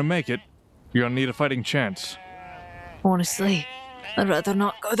if you're gonna make it, you're gonna need a fighting chance. Honestly, I'd rather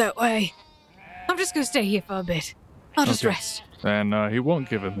not go that way. I'm just gonna stay here for a bit. I'll just rest. And he won't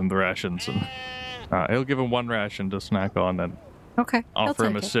give him the rations. And he'll give him 1 ration to snack on and Okay. offer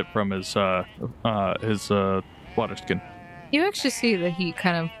him a sip from his water skin. You actually see that he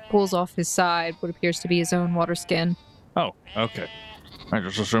kind of pulls off his side what appears to be his own water skin. Oh, okay. I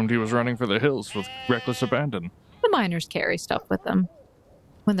just assumed he was running for the hills with reckless abandon. The miners carry stuff with them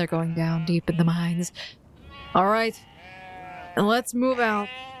when they're going down deep in the mines. All right, and let's move out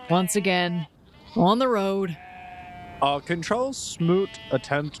once again on the road. Control Smoot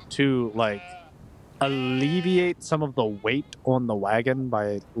attempt to, alleviate some of the weight on the wagon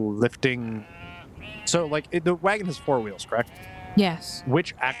by lifting... So, the wagon has 4 wheels, correct? Yes.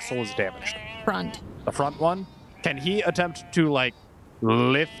 Which axle is damaged? Front. The front one? Can he attempt to,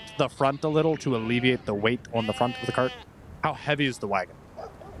 lift the front a little to alleviate the weight on the front of the cart? How heavy is the wagon?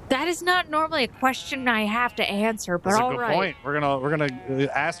 That is not normally a question I have to answer, but That's all a good right. point. We're gonna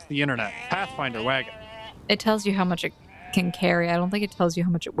ask the internet. Pathfinder wagon. It tells you how much it can carry. I don't think it tells you how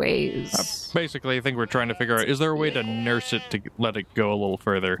much it weighs. Basically, I think we're trying to figure out, is there a way to nurse it to let it go a little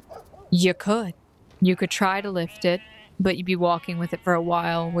further? You could. You could try to lift it, but you'd be walking with it for a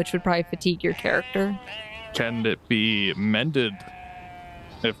while, which would probably fatigue your character. Can it be mended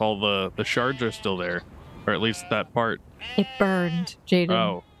if all the shards are still there? Or at least that part? It burned, Jaden.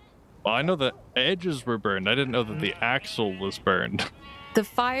 Oh. Well, I know the edges were burned. I didn't know that the axle was burned. The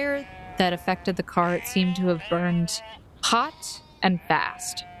fire that affected the cart seemed to have burned hot and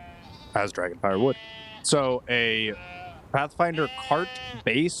fast. As Dragonfire would. So a Pathfinder cart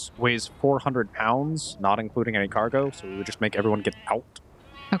base weighs 400 pounds, not including any cargo, so we would just make everyone get out.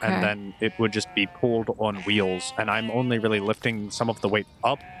 Okay. And then it would just be pulled on wheels, and I'm only really lifting some of the weight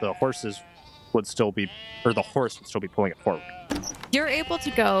up. The horse would still be pulling it forward. You're able to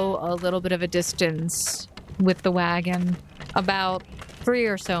go a little bit of a distance with the wagon, about 3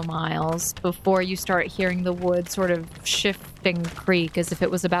 or so miles, before you start hearing the wood sort of shifting creak as if it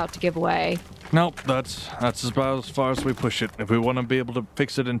was about to give way. Nope, that's about as far as we push it. If we want to be able to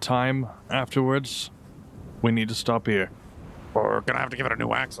fix it in time afterwards, we need to stop here. We're gonna have to give it a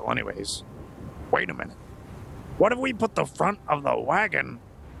new axle anyways. Wait a minute. What if we put the front of the wagon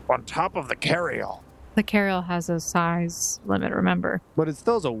on top of the carryall? The carryall has a size limit, remember? But it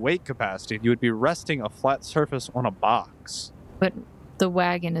still has a weight capacity. You would be resting a flat surface on a box. But the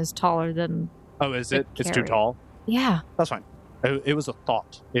wagon is taller than... Oh, is it? The It's too carry- tall? Yeah. That's fine. It was a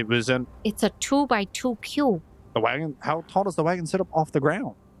thought. It was in It's a 2x2 cube. the wagon. How tall does the wagon sit up off the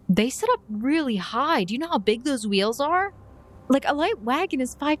ground? They sit up really high. Do you know how big those wheels are? Like, a light wagon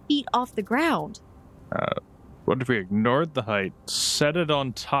is 5 feet off the ground. What if we ignored the height, set it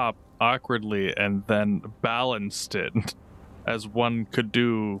on top awkwardly, and then balanced it, as one could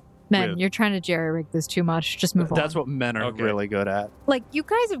do Men, with... you're trying to jerry-rig this too much. Just move on. That's what men are Okay. really good at. Like, you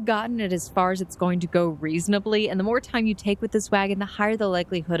guys have gotten it as far as it's going to go reasonably, and the more time you take with this wagon, the higher the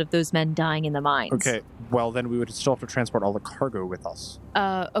likelihood of those men dying in the mines. Okay, well then we would still have to transport all the cargo with us.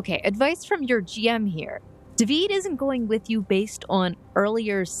 Okay, advice from your GM here. David isn't going with you based on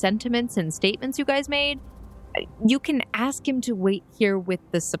earlier sentiments and statements you guys made. You can ask him to wait here with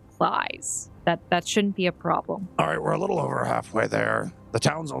the supplies. That shouldn't be a problem. All right, we're a little over halfway there. The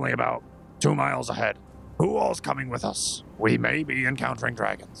town's only about 2 miles ahead. Who all's coming with us? We may be encountering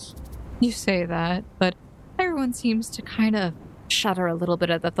dragons. You say that, but everyone seems to kind of shudder a little bit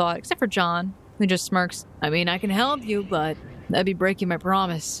at the thought, except for John, who just smirks. I mean, I can help you, but that'd be breaking my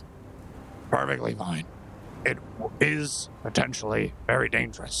promise. Perfectly fine. It is potentially very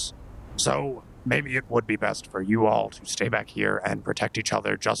dangerous. So maybe it would be best for you all to stay back here and protect each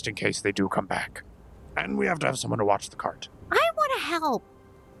other just in case they do come back. And we have to have someone to watch the cart. I want to help.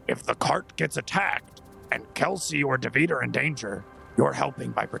 If the cart gets attacked and Kelsey or David are in danger, you're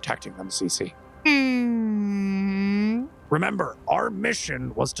helping by protecting them, Cece. Remember, our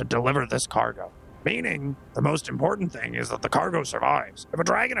mission was to deliver this cargo. Meaning, the most important thing is that the cargo survives. If a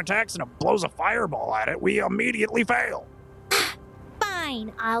dragon attacks and it blows a fireball at it, we immediately fail.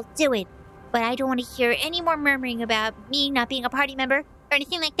 Fine, I'll do it. But I don't want to hear any more murmuring about me not being a party member or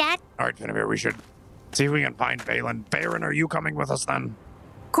anything like that. All right, Finnevere, we should see if we can find Valen. Farron, are you coming with us then?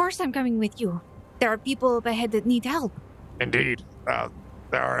 Of course I'm coming with you. There are people up ahead that need help. Indeed.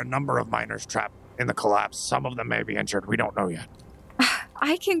 There are a number of miners trapped in the collapse. Some of them may be injured. We don't know yet.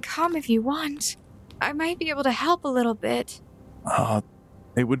 I can come if you want. I might be able to help a little bit.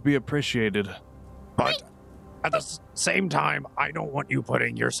 It would be appreciated. But at the same time, I don't want you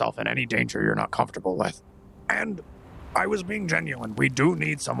putting yourself in any danger you're not comfortable with. And I was being genuine. We do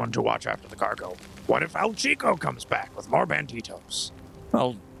need someone to watch after the cargo. What if El Chico comes back with more banditos?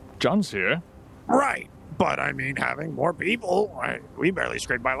 Well, John's here. Right. But I mean, having more people, we barely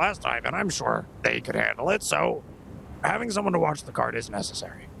scraped by last time, and I'm sure they could handle it. So having someone to watch the cart is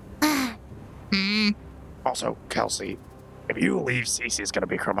necessary. Also, Kelsey, if you leave, Cece's going to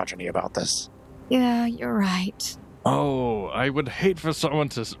be curmudgeon-y about this. Yeah, you're right. Oh, I would hate for someone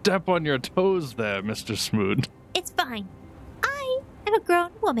to step on your toes there, Mr. Smoot. It's fine. I am I'm a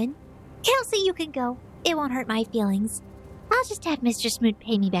grown woman. Kelsey, you can go. It won't hurt my feelings. I'll just have Mr. Smoot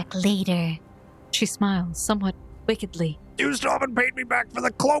pay me back later. She smiles, somewhat wickedly. You still haven't paid me back for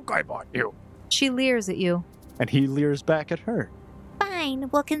the cloak I bought you. She leers at you. And he leers back at her. Fine,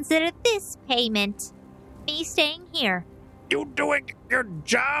 we'll consider this payment. Me staying here. You doing your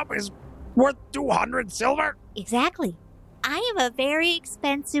job is worth 200 silver? Exactly. I am a very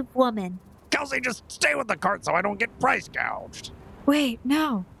expensive woman. Kelsey, just stay with the cart so I don't get price gouged. Wait,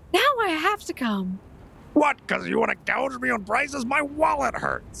 no. Now I have to come. What, because you want to gouge me on prices? My wallet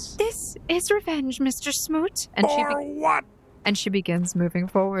hurts. This is revenge, Mr. Smoot. And What? she begins moving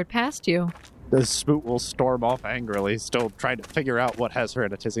forward past you. The Smoot will storm off angrily, still trying to figure out what has her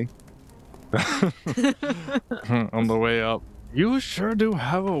in a tizzy. On the way up. You sure do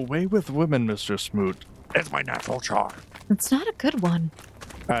have a way with women, Mr. Smoot. It's my natural charm. It's not a good one.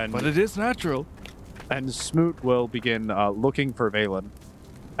 And, But it is natural. and Smoot will begin looking for Valen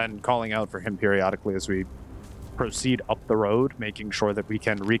and calling out for him periodically as we proceed up the road, making sure that we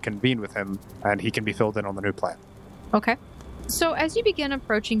can reconvene with him and he can be filled in on the new plan. Okay. So as you begin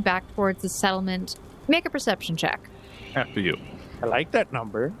approaching back towards the settlement, make a perception check. After you. I like that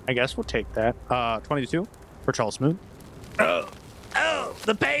number. I guess we'll take that. 22 for Charles Smoot. Oh,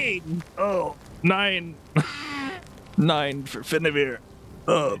 the pain. Oh. 9. 9 for Finavir.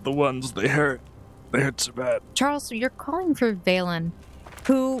 Oh, the ones they hurt. They hurt so bad. Charles, you're calling for Valen,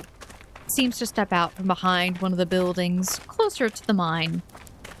 who seems to step out from behind one of the buildings closer to the mine.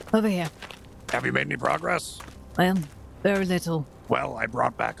 Over here. Have you made any progress? Well, very little. Well, I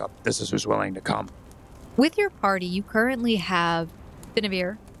brought backup. This is who's willing to come. With your party, you currently have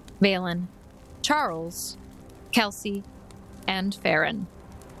Finavir, Valen, Charles, Kelsey, and Farron.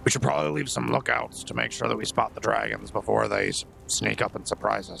 We should probably leave some lookouts to make sure that we spot the dragons before they sneak up and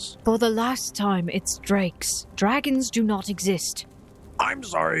surprise us. For the last time, it's drakes. Dragons do not exist. I'm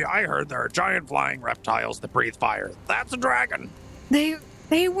sorry, I heard there are giant flying reptiles that breathe fire. That's a dragon. They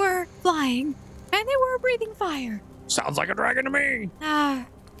were flying, and they were breathing fire. Sounds like a dragon to me.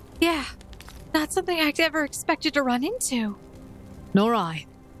 Yeah. Not something I ever expected to run into. Nor I.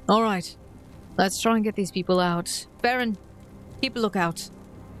 All right. Let's try and get these people out. Baron, keep a lookout.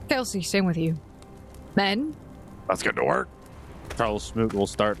 Kelsey, same with you. Men, Let's get to work. Charles Smoot will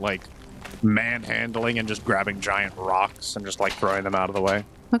start, manhandling and just grabbing giant rocks and just, throwing them out of the way.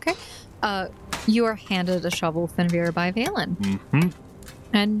 Okay. You are handed a shovel, Finavir, by Valen. Mm-hmm.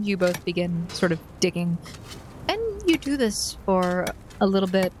 And you both begin sort of digging. And you do this for a little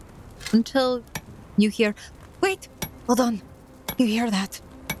bit until you hear, wait, hold on. You hear that?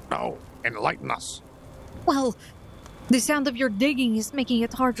 No, enlighten us. Well, the sound of your digging is making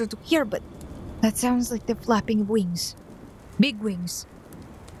it harder to hear, but that sounds like the flapping of wings. Big wings.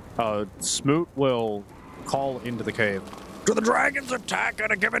 Smoot will call into the cave. Do the dragons attack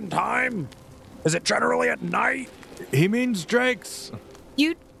at a given time? Is it generally at night? He means drakes.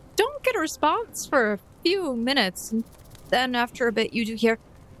 you don't get a response for a few minutes. And then after a bit, you do hear,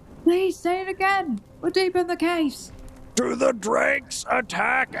 Please say it again. We're deep in the caves. Do the drakes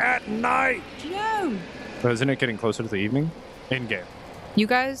attack at night? No. Isn't it getting closer to the evening? In-game. you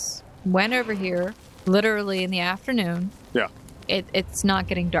guys went over here literally in the afternoon. Yeah. It's not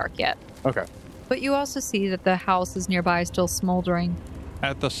getting dark yet. Okay. But you also see that the house is nearby, still smoldering.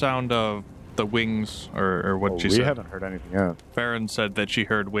 At the sound of the wings, or what she we said, haven't heard anything yet. Farron said that she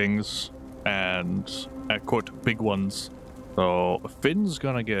heard wings and, quote, big ones. So Finn's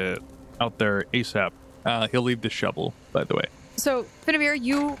gonna get out there ASAP. He'll leave the shovel, by the way. So, Finavir,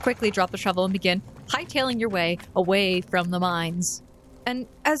 you quickly drop the shovel and begin hightailing your way away from the mines. And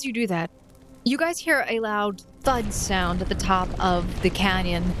as you do that, you guys hear a loud thud sound at the top of the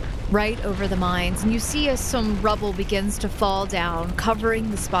canyon, right over the mines, and you see as some rubble begins to fall down,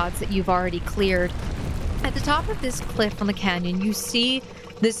 covering the spots that you've already cleared. At the top of this cliff on the canyon, you see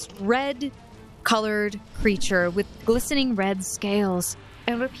this red-colored creature with glistening red scales,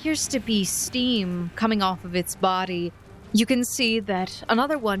 and what appears to be steam coming off of its body. You can see that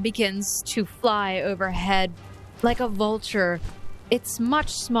another one begins to fly overhead like a vulture. It's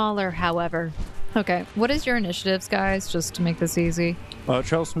much smaller, however. Okay, what is your initiatives, guys, just to make this easy?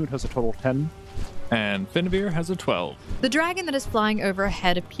 Charles Smoot has a total of 10. And Finavir has a 12. The dragon that is flying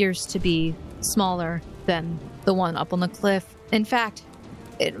overhead appears to be smaller than the one up on the cliff. In fact,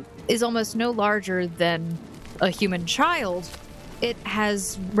 it is almost no larger than a human child. It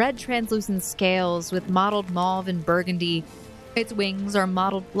has red translucent scales with mottled mauve and burgundy. Its wings are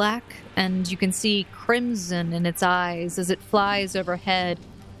mottled black, and you can see crimson in its eyes as it flies overhead.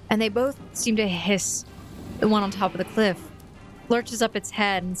 And they both seem to hiss. The one on top of the cliff lurches up its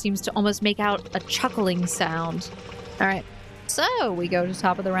head and seems to almost make out a chuckling sound. All right. So we go to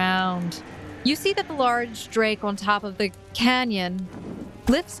top of the round. You see that the large drake on top of the canyon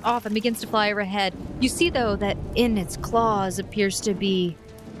lifts off and begins to fly overhead. You see, though, that in its claws appears to be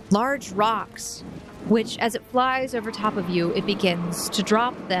large rocks, which, as it flies over top of you, it begins to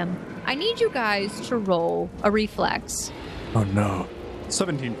drop them. I need you guys to roll a reflex. Oh no.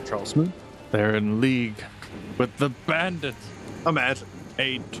 17 for Charles Smoot. They're in league with the bandits. Imagine.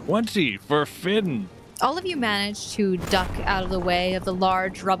 A 20 for Finn. All of you manage to duck out of the way of the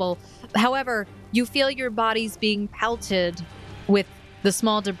large rubble. However, you feel your bodies being pelted with the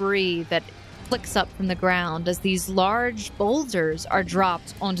small debris that flicks up from the ground as these large boulders are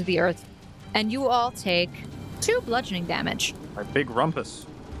dropped onto the earth. And you all take 2 bludgeoning damage. My big rumpus.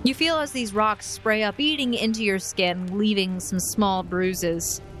 You feel as these rocks spray up, eating into your skin, leaving some small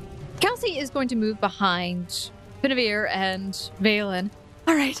bruises. Kelsey is going to move behind Finavir and Valen.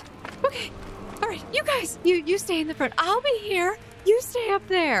 All right. Okay. All right. You guys, you stay in the front. I'll be here. You stay up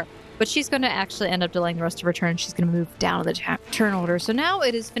there. But she's going to actually end up delaying the rest of her turn. She's going to move down to the turn order. So now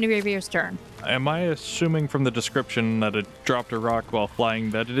it is Finavir's turn. Am I assuming from the description that it dropped a rock while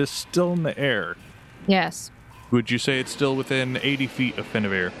flying that it is still in the air? Yes. Would you say it's still within 80 feet of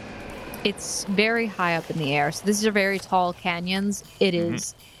Finavir? It's very high up in the air. So these are very tall canyons. It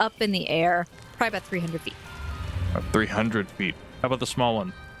is up in the air, probably about 300 feet. 300 feet. How about the small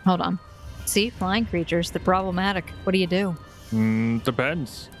one? Hold on. See, flying creatures, they're problematic. What do you do?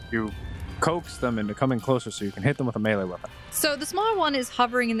 Depends. You coax them into coming closer so you can hit them with a melee weapon. So the smaller one is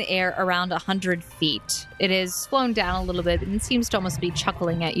hovering in the air around 100 feet. It is flown down a little bit and seems to almost be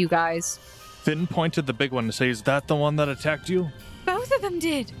chuckling at you guys. Finn pointed the big one to say, is that the one that attacked you? Both of them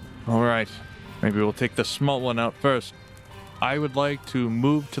did. All right. Maybe we'll take the small one out first. I would like to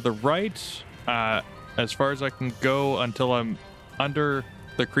move to the right as far as I can go until I'm under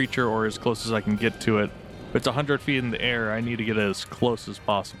the creature or as close as I can get to it. If it's 100 feet in the air, I need to get as close as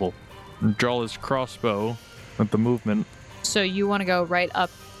possible. And draw his crossbow with the movement. So you want to go right up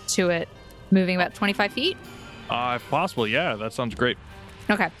to it, moving about 25 feet? If possible, yeah, that sounds great.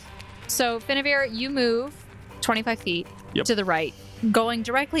 Okay. So, Finavir, you move 25 feet to the right, going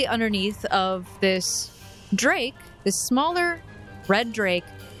directly underneath of this drake, this smaller red drake,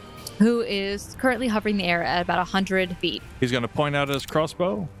 who is currently hovering in the air at about 100 feet. He's going to point out his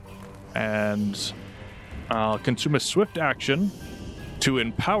crossbow, and I'll consume a swift action to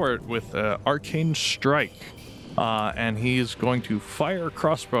empower it with Arcane Strike, and he's going to fire a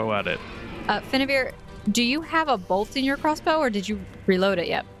crossbow at it. Finavir, do you have a bolt in your crossbow, or did you reload it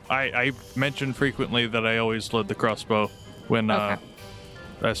yet? I mention frequently that I always load the crossbow when,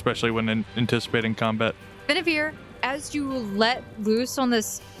 especially when anticipating combat. Finavir, as you let loose on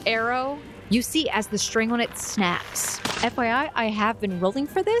this arrow, you see as the string on it snaps. FYI, I have been rolling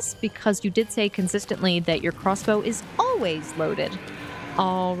for this because you did say consistently that your crossbow is always loaded.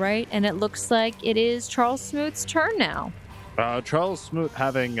 All right, and it looks like it is Charles Smoot's turn now. Charles Smoot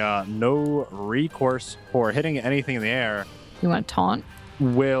having no recourse for hitting anything in the air. You want to taunt?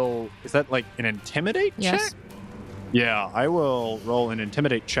 Is that like an intimidate Yes. check? Yeah, I will roll an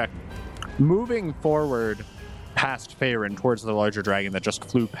intimidate check. Moving forward past Faerun towards the larger dragon that just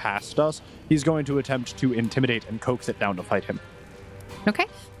flew past us, he's going to attempt to intimidate and coax it down to fight him. Okay.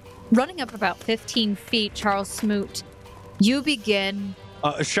 Running up about 15 feet, Charles Smoot, you begin...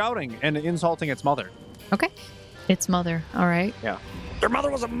 shouting and insulting its mother. Okay. Its mother, all right. Yeah. Your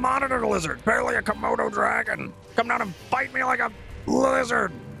mother was a monitor lizard, barely a Komodo dragon. Come down and bite me like a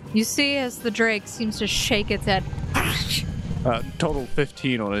lizard. You see as the drake seems to shake its head. Total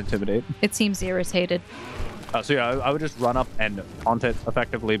 15 on intimidate. It seems irritated. So yeah, I would just run up and taunt it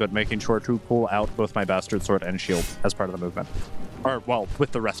effectively, but making sure to pull out both my bastard sword and shield as part of the movement. Or, well,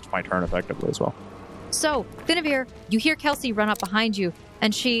 with the rest of my turn effectively as well. So, Finavir, you hear Kelsey run up behind you,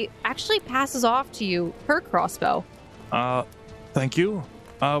 and she actually passes off to you her crossbow. Thank you.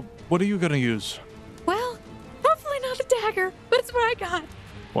 What are you gonna use? Well, hopefully not a dagger, but it's what I got.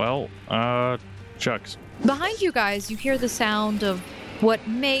 Well, Chucks. Behind you guys, you hear the sound of what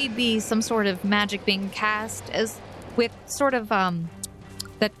may be some sort of magic being cast, as with sort of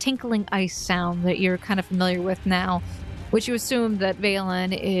that tinkling ice sound that you're kind of familiar with now, which you assume that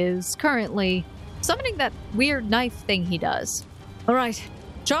Valen is currently summoning that weird knife thing he does. All right,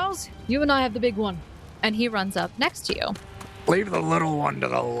 Charles, you and I have the big one. And he runs up next to you. Leave the little one to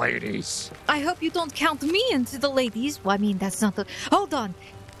the ladies. I hope you don't count me into the ladies. Well, I mean, that's not the... Hold on.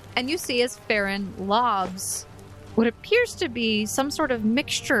 And you see as Faerun lobs what appears to be some sort of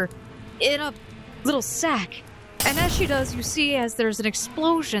mixture in a little sack. And as she does, you see as there's an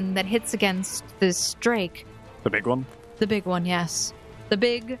explosion that hits against this drake. The big one? The big one, yes. the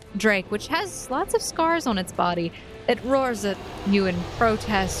big drake, which has lots of scars on its body, it roars at you in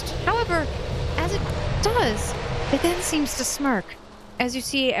protest. However, as it does, it then seems to smirk as you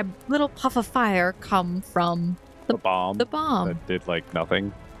see a little puff of fire come from The bomb. the bomb. That did like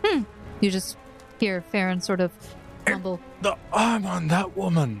nothing. You just hear Farron sort of mumble. The arm on that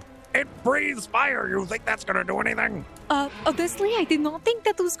woman. It breathes fire. You think that's gonna do anything? Honestly, I did not think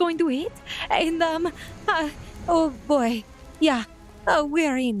that was going to hit. And, oh boy. Yeah,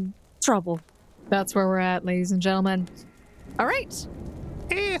 we're in trouble. That's where we're at, ladies and gentlemen. All right.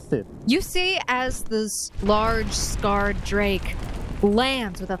 Ethan. You see as this large scarred drake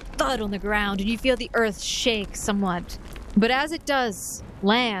lands with a thud on the ground, and you feel the earth shake somewhat. But as it does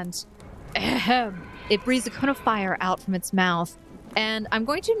land, it breathes a cone of fire out from its mouth. And I'm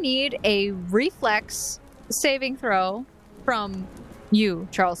going to need a reflex saving throw from you,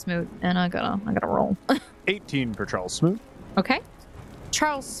 Charles Smoot. And I gotta roll. 18 for Charles Smoot. Okay.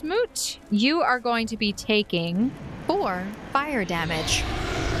 Charles Smoot, you are going to be taking 4 fire damage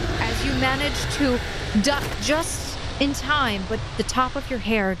as you manage to duck just in time, but the top of your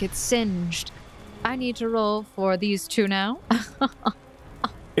hair gets singed. I need to roll for these two now.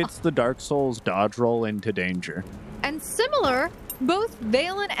 It's the Dark Souls dodge roll into danger. And similar, both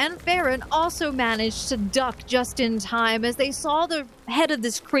Valen and Farron also managed to duck just in time as they saw the head of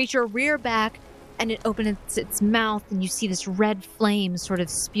this creature rear back, and it opens its mouth, and you see this red flame sort of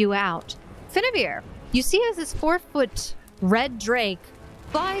spew out. Finavir, you see as this 4-foot red drake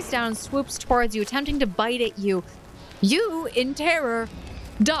flies down and swoops towards you, attempting to bite at you. You, in terror,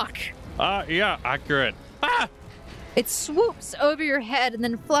 duck. Yeah, accurate. It swoops over your head and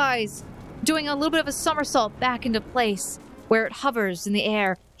then flies, doing a little bit of a somersault back into place, where it hovers in the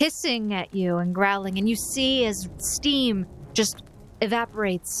air, hissing at you and growling, and you see as steam just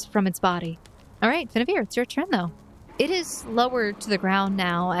evaporates from its body. All right, Finavir, it's your turn, though. It is lowered to the ground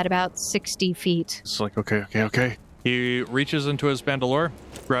now at about 60 feet. It's like, okay. He reaches into his bandolier,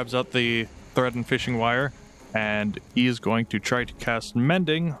 grabs out the thread and fishing wire, and he is going to try to cast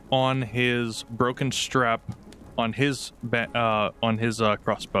Mending on his broken strap on his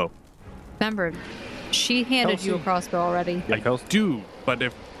crossbow. Remember, she handed you a crossbow already. I do, but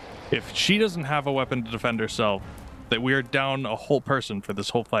if she doesn't have a weapon to defend herself, that we are down a whole person for this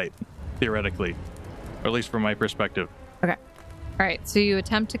whole fight, theoretically, or at least from my perspective. Okay. All right, so you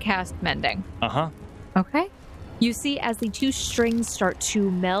attempt to cast Mending. Uh-huh. Okay. You see as the two strings start to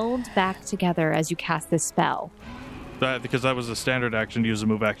meld back together as you cast this spell. Because that was a standard action to use a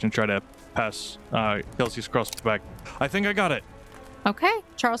move action to try to pass Kelsey's crossbow back. I think I got it. Okay,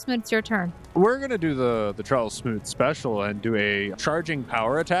 Charles Smoot, it's your turn. We're going to do the Charles Smoot special and do a charging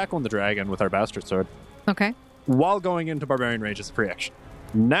power attack on the dragon with our Bastard Sword Okay. while going into Barbarian Rage as a free action.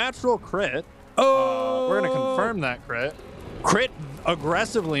 Natural crit. Oh! We're going to confirm that crit. Crit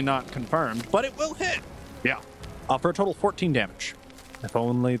aggressively not confirmed, but it will hit. Yeah. For a total 14 damage. If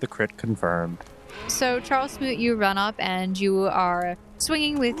only the crit confirmed. So, Charles Smoot, you run up and you are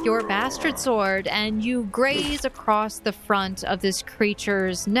swinging with your Bastard Sword, and you graze across the front of this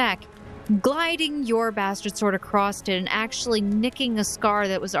creature's neck, gliding your Bastard Sword across it and actually nicking a scar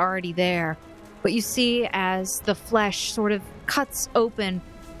that was already there. But you see as the flesh sort of cuts open,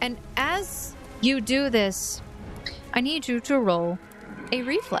 and as you do this, I need you to roll a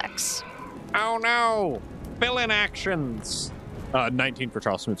reflex. Oh no! Villain actions! 19 for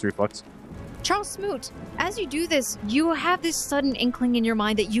Charles Smoot's reflex. Charles Smoot, as you do this, you have this sudden inkling in your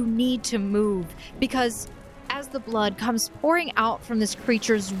mind that you need to move, because as the blood comes pouring out from this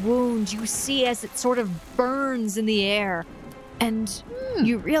creature's wound, you see as it sort of burns in the air, and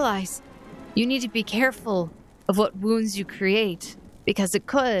you realize you need to be careful of what wounds you create, because it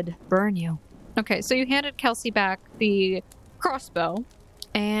could burn you. Okay, so you handed Kelsey back the crossbow,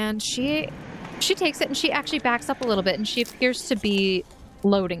 and she takes it and she actually backs up a little bit, and she appears to be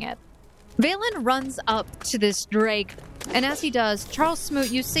loading it. Valen runs up to this drake, and as he does, Charles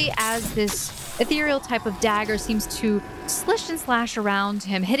Smoot, you see as this ethereal type of dagger seems to slish and slash around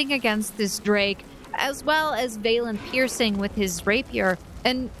him, hitting against this drake, as well as Valen piercing with his rapier.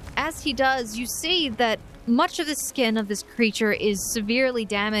 And as he does, you see that much of the skin of this creature is severely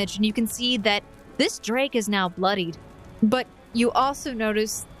damaged, and you can see that this drake is now bloodied. But you also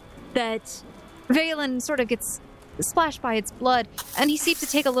notice that Valen sort of gets splashed by its blood, and he seems to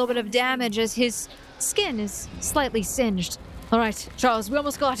take a little bit of damage as his skin is slightly singed. All right, Charles, we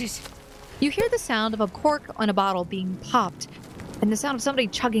almost got it. You hear the sound of a cork on a bottle being popped, and the sound of somebody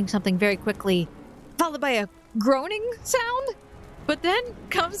chugging something very quickly, followed by a groaning sound. But then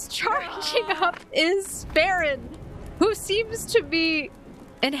comes charging up is Farron, who seems to be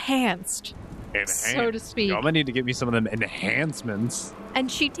enhanced. so to speak. Yo, I'm gonna need to get me some of them enhancements.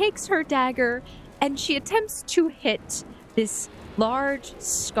 And she takes her dagger and she attempts to hit this large,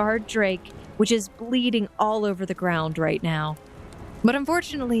 scarred drake, which is bleeding all over the ground right now. But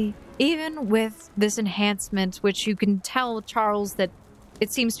unfortunately, even with this enhancement, which you can tell, Charles, that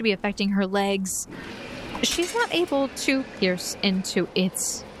it seems to be affecting her legs, she's not able to pierce into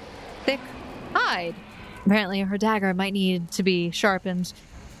its thick hide. Apparently, her dagger might need to be sharpened.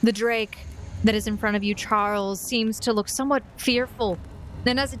 The drake that is in front of you, Charles, seems to look somewhat fearful.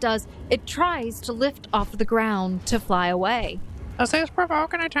 And as it does, it tries to lift off the ground to fly away. Does this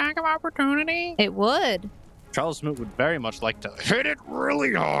provoke an attack of opportunity? It would. Charles Smoot would very much like to Hit it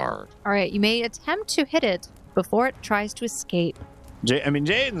really hard. All right, you may attempt to hit it before it tries to escape.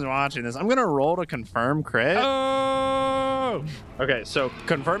 Jaden's watching this. I'm gonna roll to confirm crit. Oh! Okay, so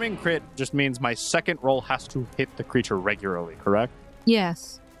confirming crit just means my second roll has to hit the creature regularly, correct?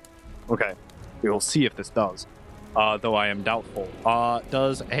 Yes. Okay, we will see if this does. Though I am doubtful.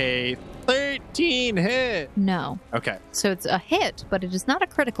 Does a 13 hit? No. Okay. So it's a hit, but it is not a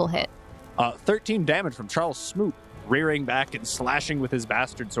critical hit. 13 damage from Charles Smoot, rearing back and slashing with his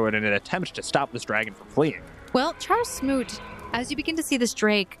bastard sword in an attempt to stop this dragon from fleeing. Well, Charles Smoot, as you begin to see this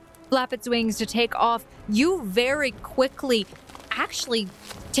drake flap its wings to take off, you very quickly, actually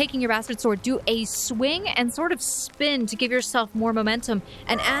taking your bastard sword, do a swing and sort of spin to give yourself more momentum.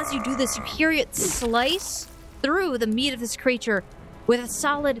 And as you do this, you hear it slice through the meat of this creature with a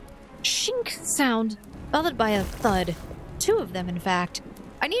solid shink sound, followed by a thud. 2 of them, in fact.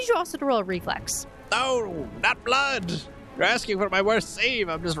 I need you also to roll a reflex. No, not blood. You're asking for my worst save.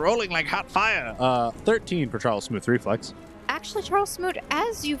 I'm just rolling like hot fire. 13 for Charles Smoot's reflex. Actually, Charles Smoot,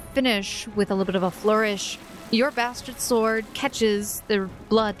 as you finish with a little bit of a flourish, your bastard sword catches the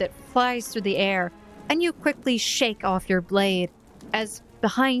blood that flies through the air, and you quickly shake off your blade, as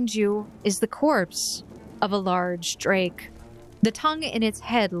behind you is the corpse of a large drake. The tongue in its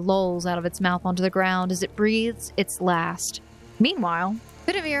head lolls out of its mouth onto the ground as it breathes its last. Meanwhile,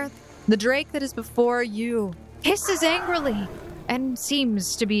 Guinevere, the drake that is before you, hisses angrily and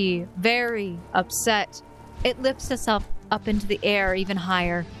seems to be very upset. It lifts itself up into the air even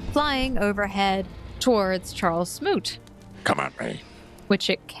higher, flying overhead towards Charles Smoot, Come at me. which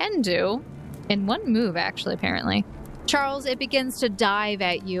it can do in one move, actually, apparently. Charles, it begins to dive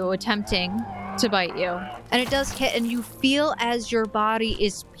at you, attempting to bite you. And it does hit, and you feel as your body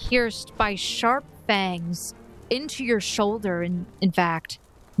is pierced by sharp fangs into your shoulder, and in fact,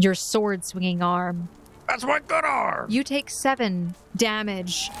 your sword-swinging arm. That's my good arm. You take 7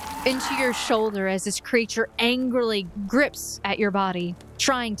 damage into your shoulder as this creature angrily grips at your body,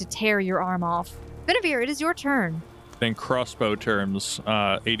 trying to tear your arm off. Guinevere, it is your turn. In crossbow terms,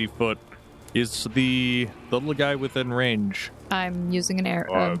 80 foot is the little guy within range. I'm using an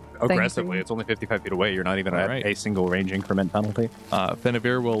arrow. Aggressively, it's only 55 feet away. You're not even at Alright. a single range increment penalty.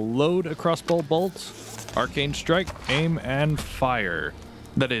 Fenivir will load a crossbow bolt, arcane strike, aim, and fire.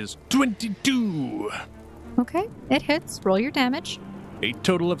 That is 22. Okay, it hits. Roll your damage. A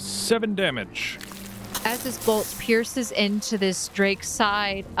total of 7 damage. As this bolt pierces into this drake's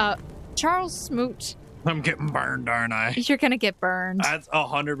side, Charles Smoot, I'm getting burned, aren't I? you're gonna get burned. That's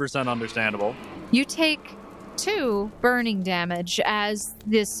 100% understandable. You take 2 burning damage as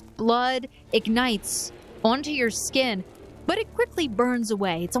this blood ignites onto your skin, but it quickly burns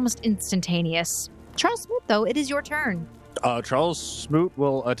away. It's almost instantaneous. Charles Smoot, though, it is your turn. Charles Smoot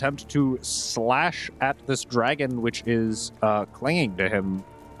will attempt to slash at this dragon, which is clinging to him,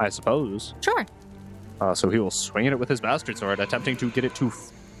 I suppose. Sure. So he will swing at it with his bastard sword, attempting to get it to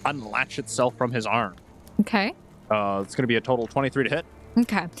unlatch itself from his arm. Okay. It's going to be a total 23 to hit.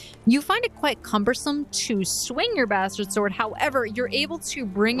 Okay. You find it quite cumbersome to swing your bastard sword. However, you're able to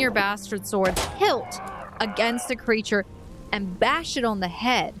bring your bastard sword hilt against the creature and bash it on the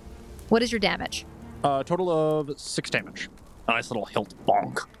head. What is your damage? Total of 6 damage. A nice little hilt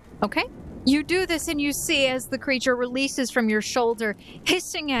bonk. Okay. You do this and you see as the creature releases from your shoulder,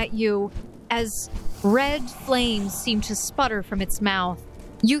 hissing at you as red flames seem to sputter from its mouth.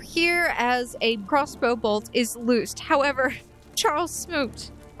 You hear as a crossbow bolt is loosed. However, Charles Smoot,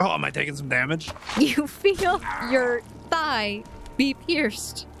 Oh, am I taking some damage? you feel your thigh be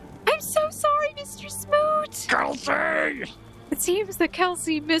pierced. I'm so sorry, Mr. Smoot. Kelsey! It seems that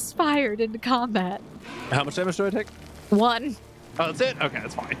Kelsey misfired into combat. How much damage do I take? 1. Oh, that's it? Okay,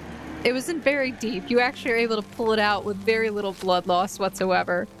 that's fine. It wasn't very deep. You actually are able to pull it out with very little blood loss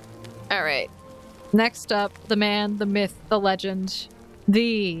whatsoever. All right. Next up, the man, the myth, the legend,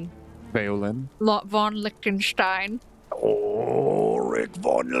 the Valen. Von Lichtenstein. Ulrich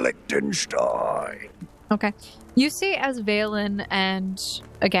von Lichtenstein. Okay. You see as Valen and,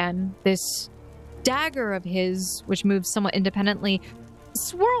 again, this dagger of his, which moves somewhat independently,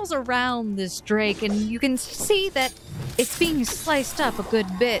 swirls around this drake, and you can see that it's being sliced up a good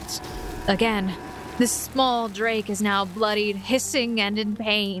bit. Again, this small drake is now bloodied, hissing, and in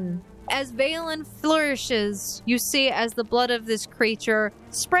pain. As Valen flourishes, you see as the blood of this creature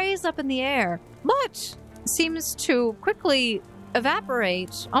sprays up in the air, but seems to quickly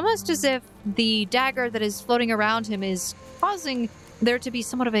evaporate, almost as if the dagger that is floating around him is causing there to be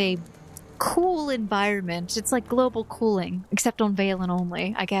somewhat of a cool environment. It's like global cooling, except on Valen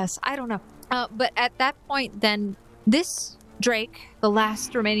only, I guess. I don't know. But at that point, then, this drake, the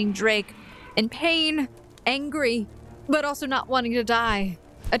last remaining drake, in pain, angry, but also not wanting to die,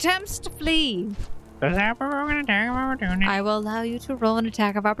 attempts to flee. I will allow you to roll an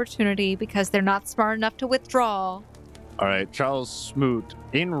attack of opportunity because they're not smart enough to withdraw. All right, Charles Smoot,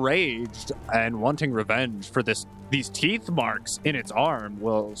 enraged and wanting revenge for these teeth marks in its arm,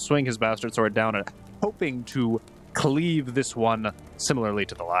 will swing his bastard sword down and hoping to cleave this one similarly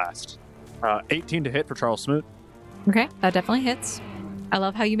to the last. 18 to hit for Charles Smoot. Okay, that definitely hits. I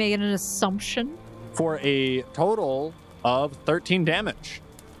love how you made an assumption. For a total of 13 damage.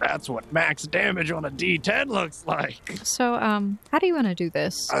 That's what max damage on a D10 looks like. So, how do you want to do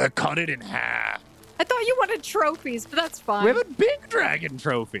this? Cut it in half. I thought you wanted trophies, but that's fine. We have a big dragon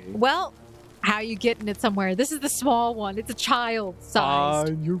trophy. Well, how are you getting it somewhere? This is the small one. It's a child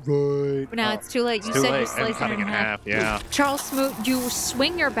size. You're right. But now it's too late. You Too said late. you're slicing I'm cutting it in half. yeah. Charles Smoot, you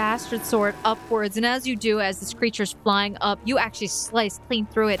swing your bastard sword upwards, and as you do, as this creature's flying up, you actually slice clean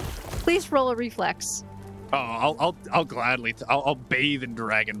through it. Please roll a reflex. Oh, I'll gladly, I'll bathe in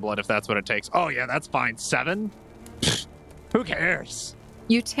dragon blood if that's what it takes. Oh yeah, that's fine. 7? Who cares?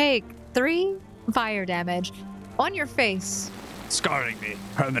 You take 3 fire damage on your face. Scarring me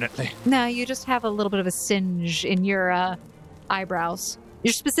permanently. Now you just have a little bit of a singe in your eyebrows.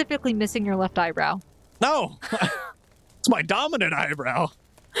 You're specifically missing your left eyebrow. No! It's my dominant eyebrow.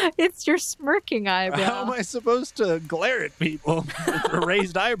 It's your smirking eyebrow. How am I supposed to glare at people with a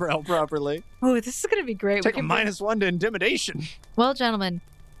raised eyebrow properly? Oh, this is going to be great. Take a -1 to intimidation. Well, gentlemen,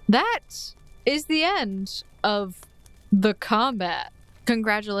 that is the end of the combat.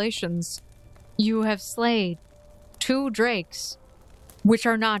 Congratulations. You have slayed 2 drakes, which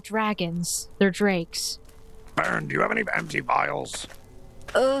are not dragons. They're drakes. Baron, do you have any empty vials?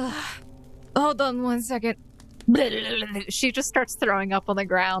 Hold on 1 second. She just starts throwing up on the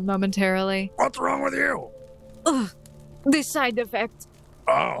ground momentarily. What's wrong with you? The side effect.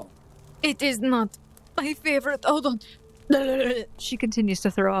 Oh. It is not my favorite. Hold on. She continues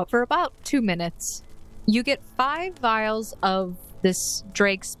to throw up for about 2 minutes. You get 5 vials of this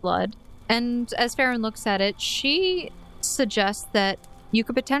drake's blood, and as Farron looks at it, she suggests that you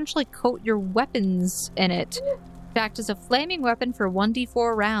could potentially coat your weapons in it. Act as a flaming weapon for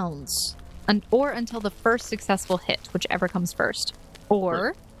 1d4 rounds, or until the first successful hit, whichever comes first.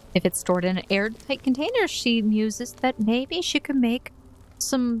 Or, if it's stored in an airtight container, she muses that maybe she could make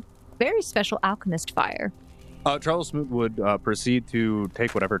some very special alchemist fire. Charles Smoot would proceed to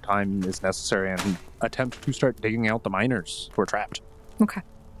take whatever time is necessary and attempt to start digging out the miners who are trapped. Okay.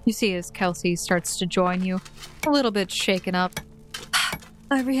 You see as Kelsey starts to join you, a little bit shaken up.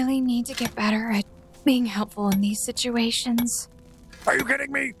 I really need to get better at being helpful in these situations. Are you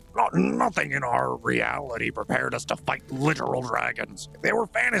kidding me? Nothing in our reality prepared us to fight literal dragons. They were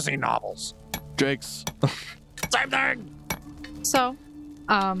fantasy novels. Drakes. Same thing. So,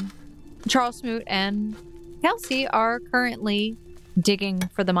 Charles Smoot and Kelsey are currently digging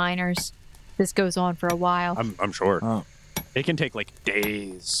for the miners. This goes on for a while. I'm sure. Oh. It can take like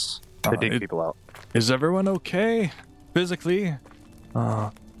days to dig people out. Is everyone okay? Physically?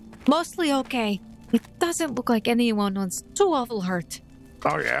 Mostly okay. It doesn't look like anyone was too awful hurt.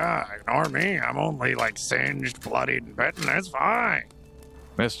 Oh yeah, ignore me. I'm only like singed, bloodied, and bitten. It's fine.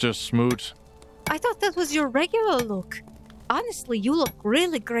 Mr. Smoot. I thought that was your regular look. Honestly, you look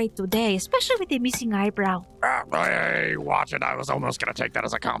really great today, especially with the missing eyebrow. Hey, watch it. I was almost gonna take that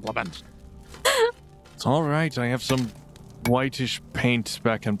as a compliment. It's all right. I have some whitish paint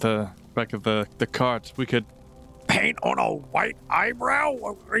back of the cart. We could. Paint on a white eyebrow?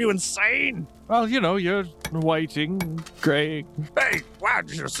 Are you insane? Well, you know, you're whiting, gray. Hey,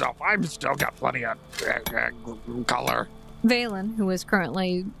 watch yourself. I'm still got plenty of color. Valen, who is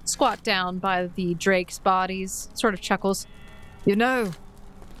currently squat down by the drake's bodies, sort of chuckles. You know,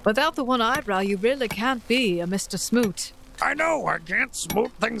 without the one eyebrow, you really can't be a Mr. Smoot. I know. I can't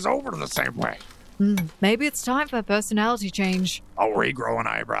smooth things over the same way. Maybe it's time for a personality change. I'll regrow an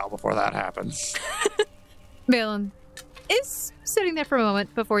eyebrow before that happens. Valen is sitting there for a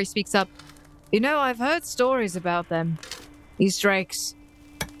moment before he speaks up. You know, I've heard stories about them. These drakes.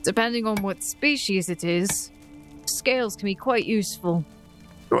 Depending on what species it is, scales can be quite useful.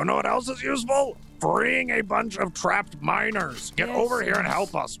 You know what else is useful? Freeing a bunch of trapped miners. Get Yes, over here and yes.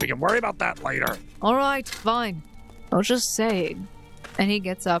 help us. We can worry about that later. All right, fine. I was just saying. And he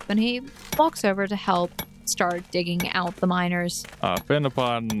gets up and he walks over to help start digging out the miners. Finn,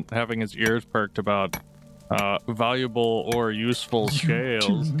 upon having his ears perked about valuable or useful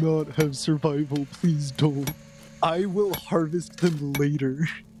scales. Do not have survival, please don't. I will harvest them later.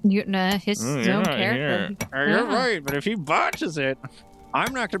 You his you're own right character. You're Yeah. right, but if he botches it,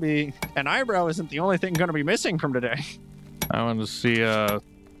 I'm not going to be... An eyebrow isn't the only thing going to be missing from today. I want to see,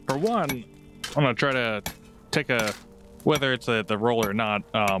 for one, I'm going to try to take a, whether it's the roll or not,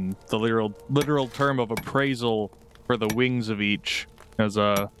 the literal term of appraisal for the wings of each, as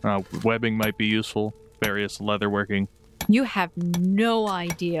webbing might be useful, various leatherworking. You have no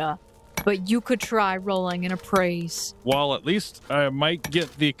idea, but you could try rolling an appraise. While at least I might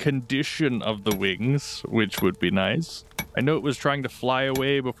get the condition of the wings, which would be nice. I know it was trying to fly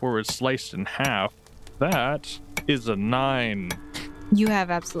away before it was sliced in half. That is a 9. You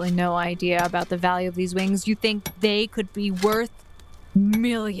have absolutely no idea about the value of these wings. You think they could be worth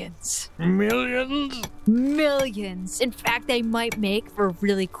millions. Millions? Millions. In fact, they might make for a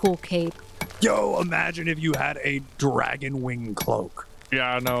really cool cape. Yo, imagine if you had a dragon wing cloak.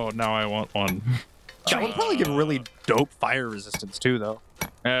 Yeah, no, now I want one. That would probably give really dope fire resistance, too, though.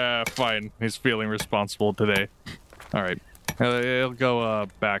 Fine. He's feeling responsible today. All right. He'll go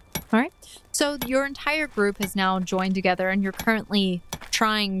back. All right. So your entire group has now joined together, and you're currently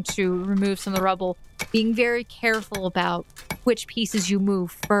trying to remove some of the rubble, being very careful about which pieces you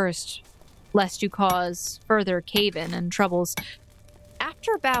move first, lest you cause further cave-in and troubles.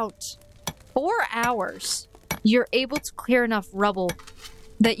 After about 4 hours, you're able to clear enough rubble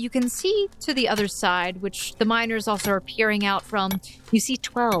that you can see to the other side, which the miners also are peering out from. You see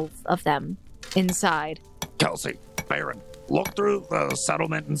 12 of them inside. Kelsey, Baron, look through the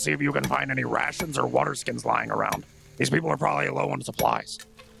settlement and see if you can find any rations or water skins lying around. These people are probably low on supplies.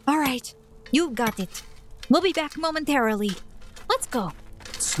 All right, you got it. We'll be back momentarily. Let's go.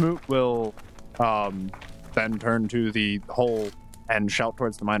 Smoot will then turn to the hole and shout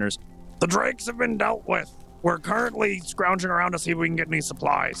towards the miners. The drakes have been dealt with. We're currently scrounging around to see if we can get any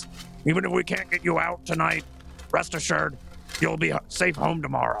supplies. Even if we can't get you out tonight, rest assured, you'll be safe home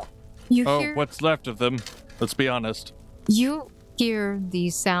tomorrow. You Oh, hear what's left of them? Let's be honest. You hear the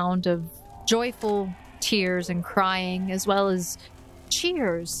sound of joyful tears and crying, as well as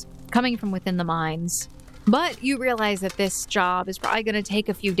cheers coming from within the mines. But you realize that this job is probably going to take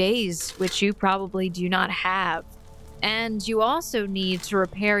a few days, which you probably do not have. And you also need to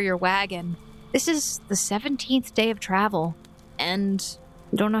repair your wagon. This is the 17th day of travel, and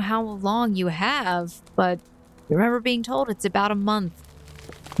you don't know how long you have, but you remember being told it's about a month,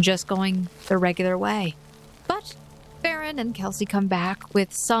 just going the regular way. But Baron and Kelsey come back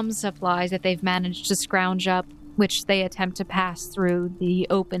with some supplies that they've managed to scrounge up, which they attempt to pass through the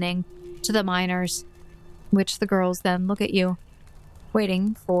opening to the miners, which the girls then look at you,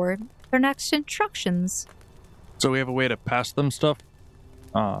 waiting for their next instructions. So we have a way to pass them stuff?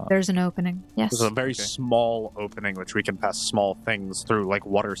 There's an opening, yes. There's a very small opening which we can pass small things through, like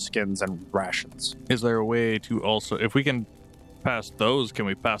water skins and rations. Is there a way to also, if we can pass those, can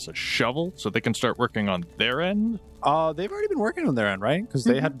we pass a shovel so they can start working on their end? They've already been working on their end, right? Because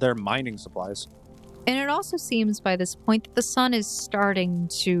they had their mining supplies. And it also seems by this point that the sun is starting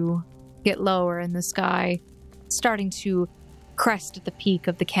to get lower in the sky, starting to crest at the peak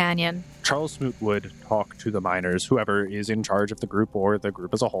of the canyon. Charles Smoot would talk to the miners, whoever is in charge of the group or the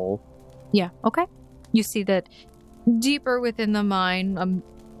group as a whole. Yeah, okay. You see that deeper within the mine,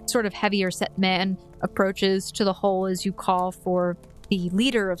 a sort of heavier set man approaches to the hole as you call for the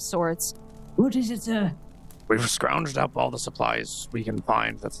leader of sorts. What is it, sir? We've scrounged up all the supplies we can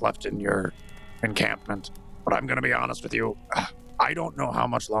find that's left in your encampment. But I'm going to be honest with you. I don't know how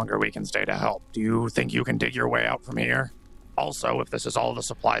much longer we can stay to help. Do you think you can dig your way out from here? Also, if this is all the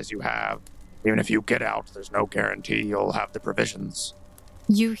supplies you have, even if you get out, there's no guarantee you'll have the provisions.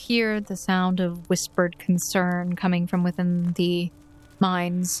 You hear the sound of whispered concern coming from within the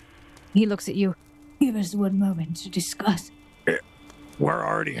mines. He looks at you. Give us 1 moment to discuss. We're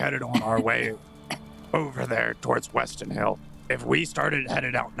already headed on our way over there towards Weston Hill. If we started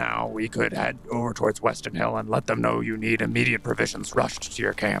headed out now, we could head over towards Weston Hill and let them know you need immediate provisions rushed to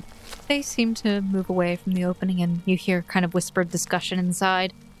your camp. They seem to move away from the opening, and you hear kind of whispered discussion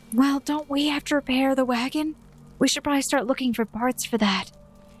inside. Well, don't we have to repair the wagon? We should probably start looking for parts for that.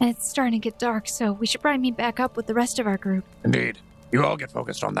 And it's starting to get dark, so we should probably meet back up with the rest of our group. Indeed. You all get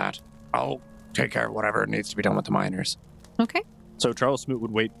focused on that. I'll take care of whatever needs to be done with the miners. Okay. So Charles Smoot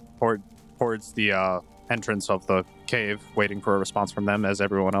would wait towards the entrance of the cave, waiting for a response from them, as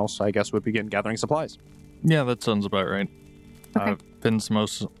everyone else, I guess, would begin gathering supplies. Yeah, that sounds about right. Okay. Finn's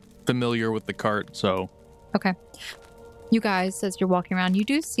most familiar with the cart, so... Okay. You guys, as you're walking around, you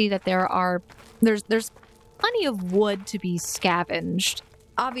do see that there's plenty of wood to be scavenged.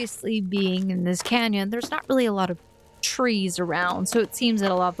 Obviously, being in this canyon, there's not really a lot of trees around, so it seems that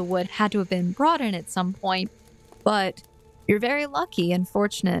a lot of the wood had to have been brought in at some point. But you're very lucky and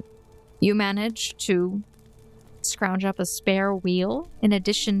fortunate. You managed to scrounge up a spare wheel, in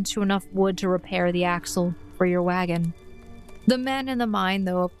addition to enough wood to repair the axle for your wagon. The men in the mine,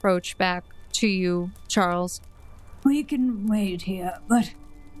 though, approach back to you, Charles. We can wait here, but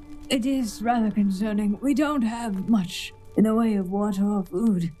it is rather concerning. We don't have much in the way of water or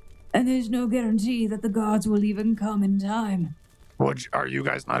food, and there's no guarantee that the guards will even come in time. Are you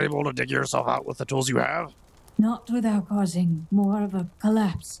guys not able to dig yourself out with the tools you have? Not without causing more of a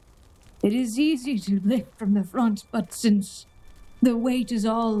collapse. It is easy to lift from the front, but since the weight is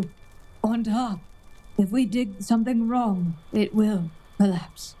all on top, if we dig something wrong, it will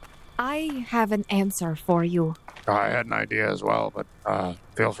collapse. I have an answer for you. I had an idea as well, but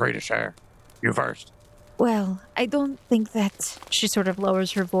feel free to share. You first. Well, I don't think that... She sort of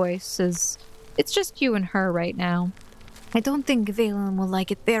lowers her voice as it's just you and her right now. I don't think Valen will like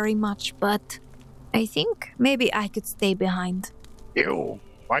it very much, but I think maybe I could stay behind. You?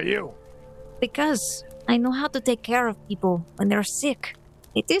 Why you? Because I know how to take care of people when they're sick.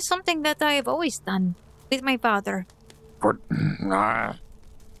 It is something that I have always done with my father. I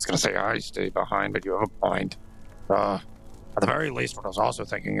was going to say I stay behind, but you have a point. At the very least, what I was also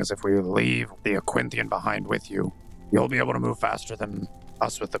thinking is if we leave the Aquinthian behind with you, you'll be able to move faster than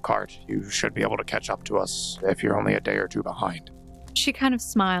us with the cart. You should be able to catch up to us if you're only a day or two behind. She kind of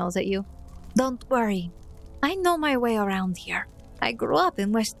smiles at you. Don't worry. I know my way around here. I grew up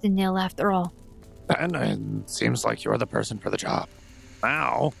in Weston Hill after all. And it seems like you're the person for the job.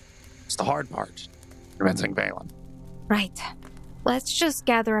 Now, it's the hard part. Convincing Valen. Right. Let's just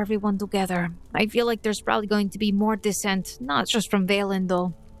gather everyone together. I feel like there's probably going to be more dissent, not just from Valen,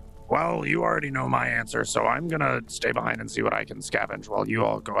 though. Well, you already know my answer, so I'm gonna stay behind and see what I can scavenge while you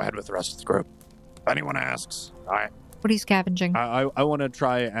all go ahead with the rest of the group. If anyone asks, What are you scavenging? I want to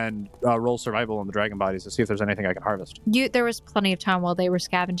try and roll survival on the dragon bodies to see if there's anything I can harvest. There was plenty of time while they were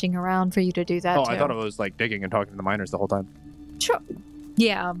scavenging around for you to do that, Oh, too. I thought it was like digging and talking to the miners the whole time. Sure.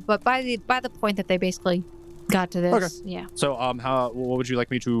 Yeah, but by the point that they basically got to this, yeah. So, what would you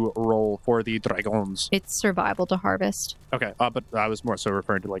like me to roll for the dragons? It's survival to harvest. Okay, but I was more so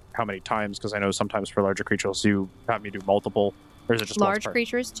referring to like how many times, because I know sometimes for larger creatures you have me do multiple, or is it just Large once per?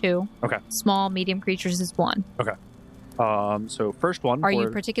 creatures, 2. Okay. Small, medium creatures is 1. So first one. Are you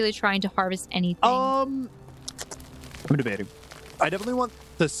particularly trying to harvest anything? I'm debating. I definitely want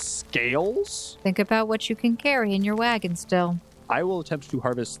the scales. Think about what you can carry in your wagon still. I will attempt to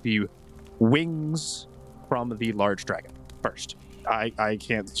harvest the wings from the large dragon first. I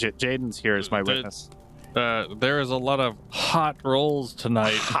can't. Jaden's here as my witness. There is a lot of hot rolls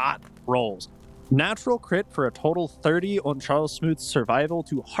tonight. Hot rolls. Natural crit for a total 30 on Charles Smoot's survival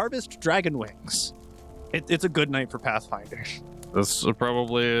to harvest dragon wings. It's a good night for Pathfinder. This is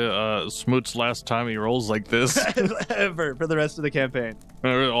probably Smoot's last time he rolls like this. Ever for the rest of the campaign.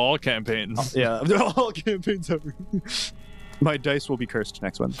 All campaigns. Yeah, all campaigns ever. My dice will be cursed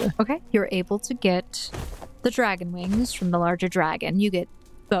next Wednesday. Okay, you're able to get the dragon wings from the larger dragon. You get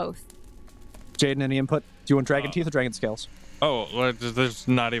both. Jaden, any input? Do you want dragon teeth or dragon scales? Oh, well, there's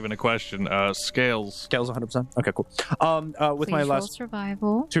not even a question. Scales. Scales 100%? Okay, cool. With Please my roll last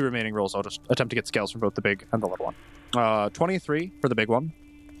survival. 2 remaining rolls, I'll just attempt to get scales from both the big and the little one. 23 for the big one,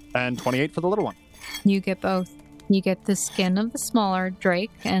 and 28 for the little one. You get both. You get the skin of the smaller drake,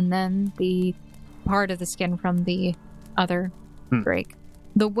 and then the part of the skin from the other drake.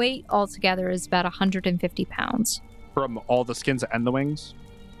 The weight altogether is about 150 pounds. From all the skins and the wings?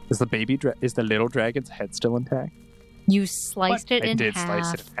 Is the little dragon's head still intact? You sliced it in half. I did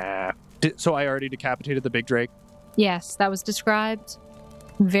slice it in half. So I already decapitated the big drake? Yes, that was described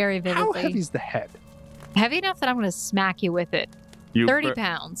very vividly. How heavy is the head? Heavy enough that I'm going to smack you with it. 30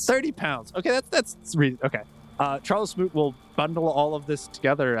 pounds. 30 pounds. Okay, that's okay. Charles Smoot will bundle all of this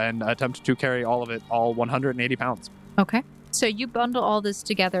together and attempt to carry all of it, all 180 pounds. Okay. So you bundle all this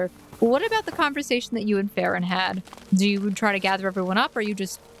together. What about the conversation that you and Farron had? Do you try to gather everyone up, or you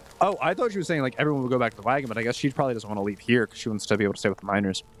just... Oh, I thought she was saying like everyone would go back to the wagon, but I guess she probably doesn't want to leave here because she wants to be able to stay with the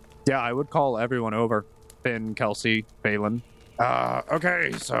miners. Yeah, I would call everyone over. Finn, Kelsey, Balin.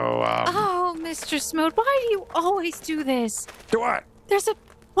 Okay, so, Oh, Mr. Smoot, why do you always do this? Do what?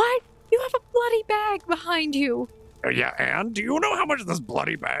 Why? You have a bloody bag behind you. Yeah, and do you know how much this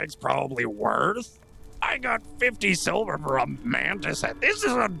bloody bag's probably worth? I got 50 silver for a mantis head. This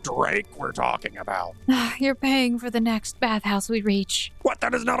is a drake we're talking about. You're paying for the next bathhouse we reach. What?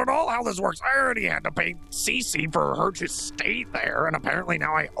 That is not at all how this works. I already had to pay Cece for her to stay there, and apparently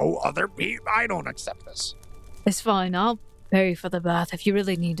now I owe other people. I don't accept this. It's fine. I'll pay for the bath if you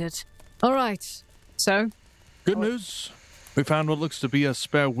really need it. All right. So? Good news. We found what looks to be a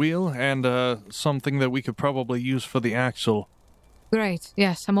spare wheel and something that we could probably use for the axle. Great.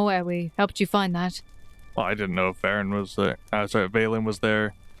 Yes, I'm aware we helped you find that. Well, I didn't know if Valen was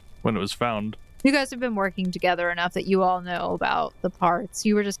there when it was found. You guys have been working together enough that you all know about the parts.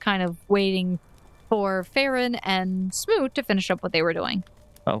 You were just kind of waiting for Farron and Smoot to finish up what they were doing.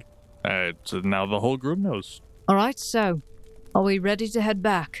 Well, now the whole group knows. All right, so are we ready to head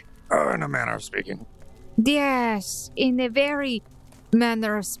back? In a manner of speaking. Yes, in the very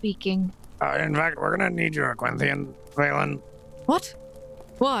manner of speaking. In fact, we're gonna need your Quinthian, Valen. What?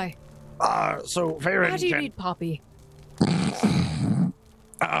 Why? So Farron Why do you need Poppy? Well,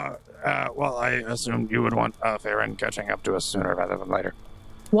 I assumed you would want Farron catching up to us sooner rather than later.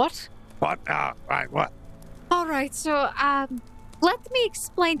 What? What? Right, what? All right, so, let me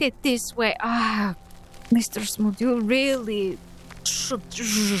explain it this way. Mr. Smoot, you really should...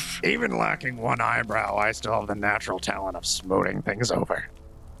 Even lacking one eyebrow, I still have the natural talent of smoothing things over.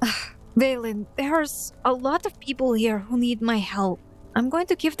 Valen, there's a lot of people here who need my help. I'm going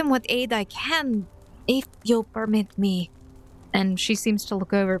to give them what aid I can, if you'll permit me. And she seems to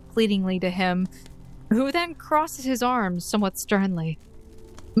look over pleadingly to him, who then crosses his arms somewhat sternly.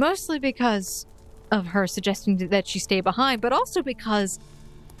 Mostly because of her suggesting that she stay behind, but also because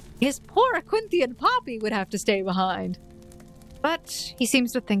his poor Quinthian Poppy would have to stay behind. But he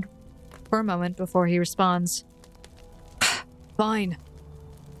seems to think for a moment before he responds. Fine,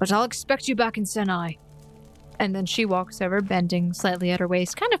 but I'll expect you back in Senai. And then she walks over, bending slightly at her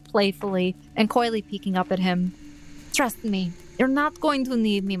waist, kind of playfully and coyly peeking up at him. Trust me, you're not going to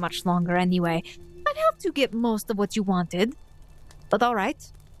need me much longer anyway. I've helped you get most of what you wanted. But all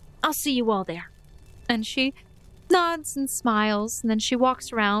right, I'll see you all there. And she nods and smiles, and then she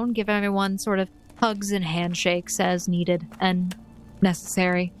walks around, giving everyone sort of hugs and handshakes as needed and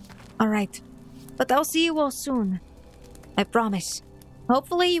necessary. All right, but I'll see you all soon. I promise.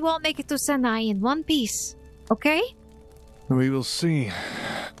 Hopefully you all make it to Senai in one piece, okay? We will see.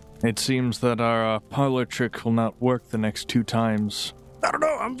 It seems that our parlor trick will not work the next 2 times. I don't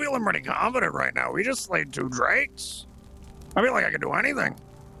know, I'm feeling pretty confident right now. We just slayed 2 drakes. I feel like I can do anything.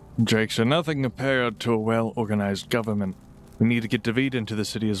 Drakes are nothing compared to a well-organized government. We need to get David into the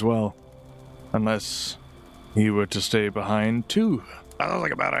city as well. Unless he were to stay behind, too. That sounds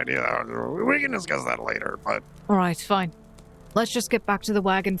like a bad idea. We can discuss that later, but... All right, fine. Let's just get back to the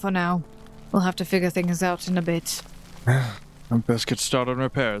wagon for now. We'll have to figure things out in a bit. I best get started on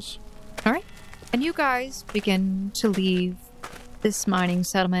repairs. All right. And you guys begin to leave this mining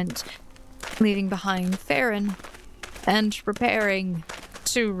settlement, leaving behind Farron and preparing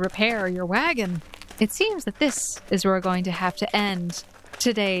to repair your wagon. It seems that this is where we're going to have to end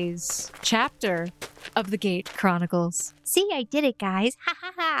today's chapter of the Gate Chronicles. See, I did it, guys. Ha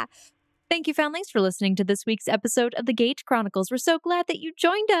ha ha. Thank you, Foundlings, for listening to this week's episode of the Gate Chronicles. We're so glad that you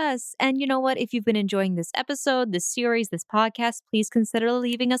joined us. And you know what? If you've been enjoying this episode, this series, this podcast, please consider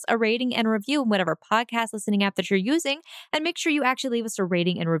leaving us a rating and review in whatever podcast listening app that you're using. And make sure you actually leave us a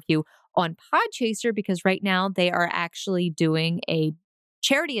rating and review on Podchaser, because right now they are actually doing a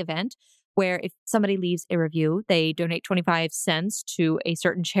charity event where if somebody leaves a review, they donate 25 cents to a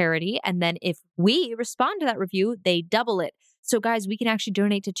certain charity. And then if we respond to that review, they double it. So guys, we can actually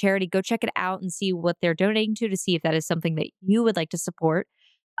donate to charity. Go check it out and see what they're donating to see if that is something that you would like to support.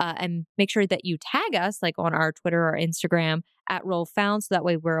 And make sure that you tag us like on our Twitter or Instagram at RollFound, so that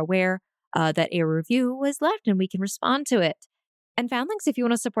way we're aware that a review was left and we can respond to it. And Foundlings, if you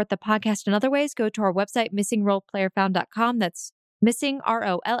want to support the podcast in other ways, go to our website, missingrollplayerfound.com. That's missing,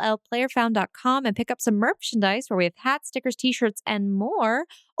 ROLL, playerfound.com, and pick up some merchandise where we have hats, stickers, t-shirts, and more.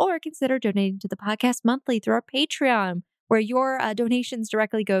 Or consider donating to the podcast monthly through our Patreon, where your donations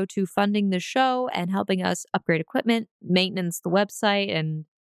directly go to funding the show and helping us upgrade equipment, maintenance the website, and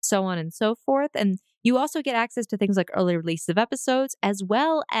so on and so forth. And you also get access to things like early release of episodes, as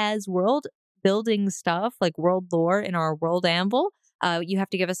well as world building stuff like world lore in our World Anvil. You have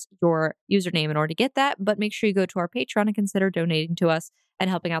to give us your username in order to get that, but make sure you go to our Patreon and consider donating to us and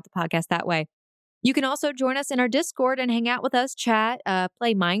helping out the podcast that way. You can also join us in our Discord and hang out with us, chat,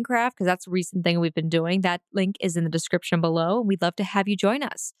 play Minecraft, because that's a recent thing we've been doing. That link is in the description below. We'd love to have you join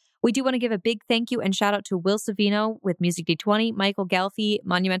us. We do want to give a big thank you and shout out to Will Savino with Music D20, Michael Gelfi,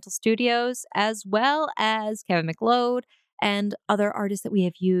 Monumental Studios, as well as Kevin McLeod and other artists that we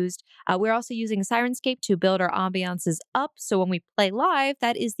have used. We're also using Sirenscape to build our ambiances up. So when we play live,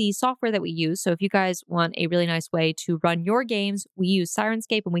 that is the software that we use. So if you guys want a really nice way to run your games, we use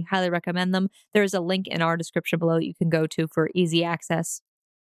Sirenscape and we highly recommend them. There's a link in our description below that you can go to for easy access.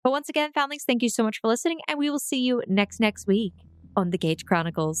 But once again, Foundlings, thank you so much for listening, and we will see you next week on The Gage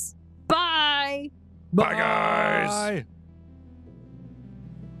Chronicles. Bye! Bye, guys.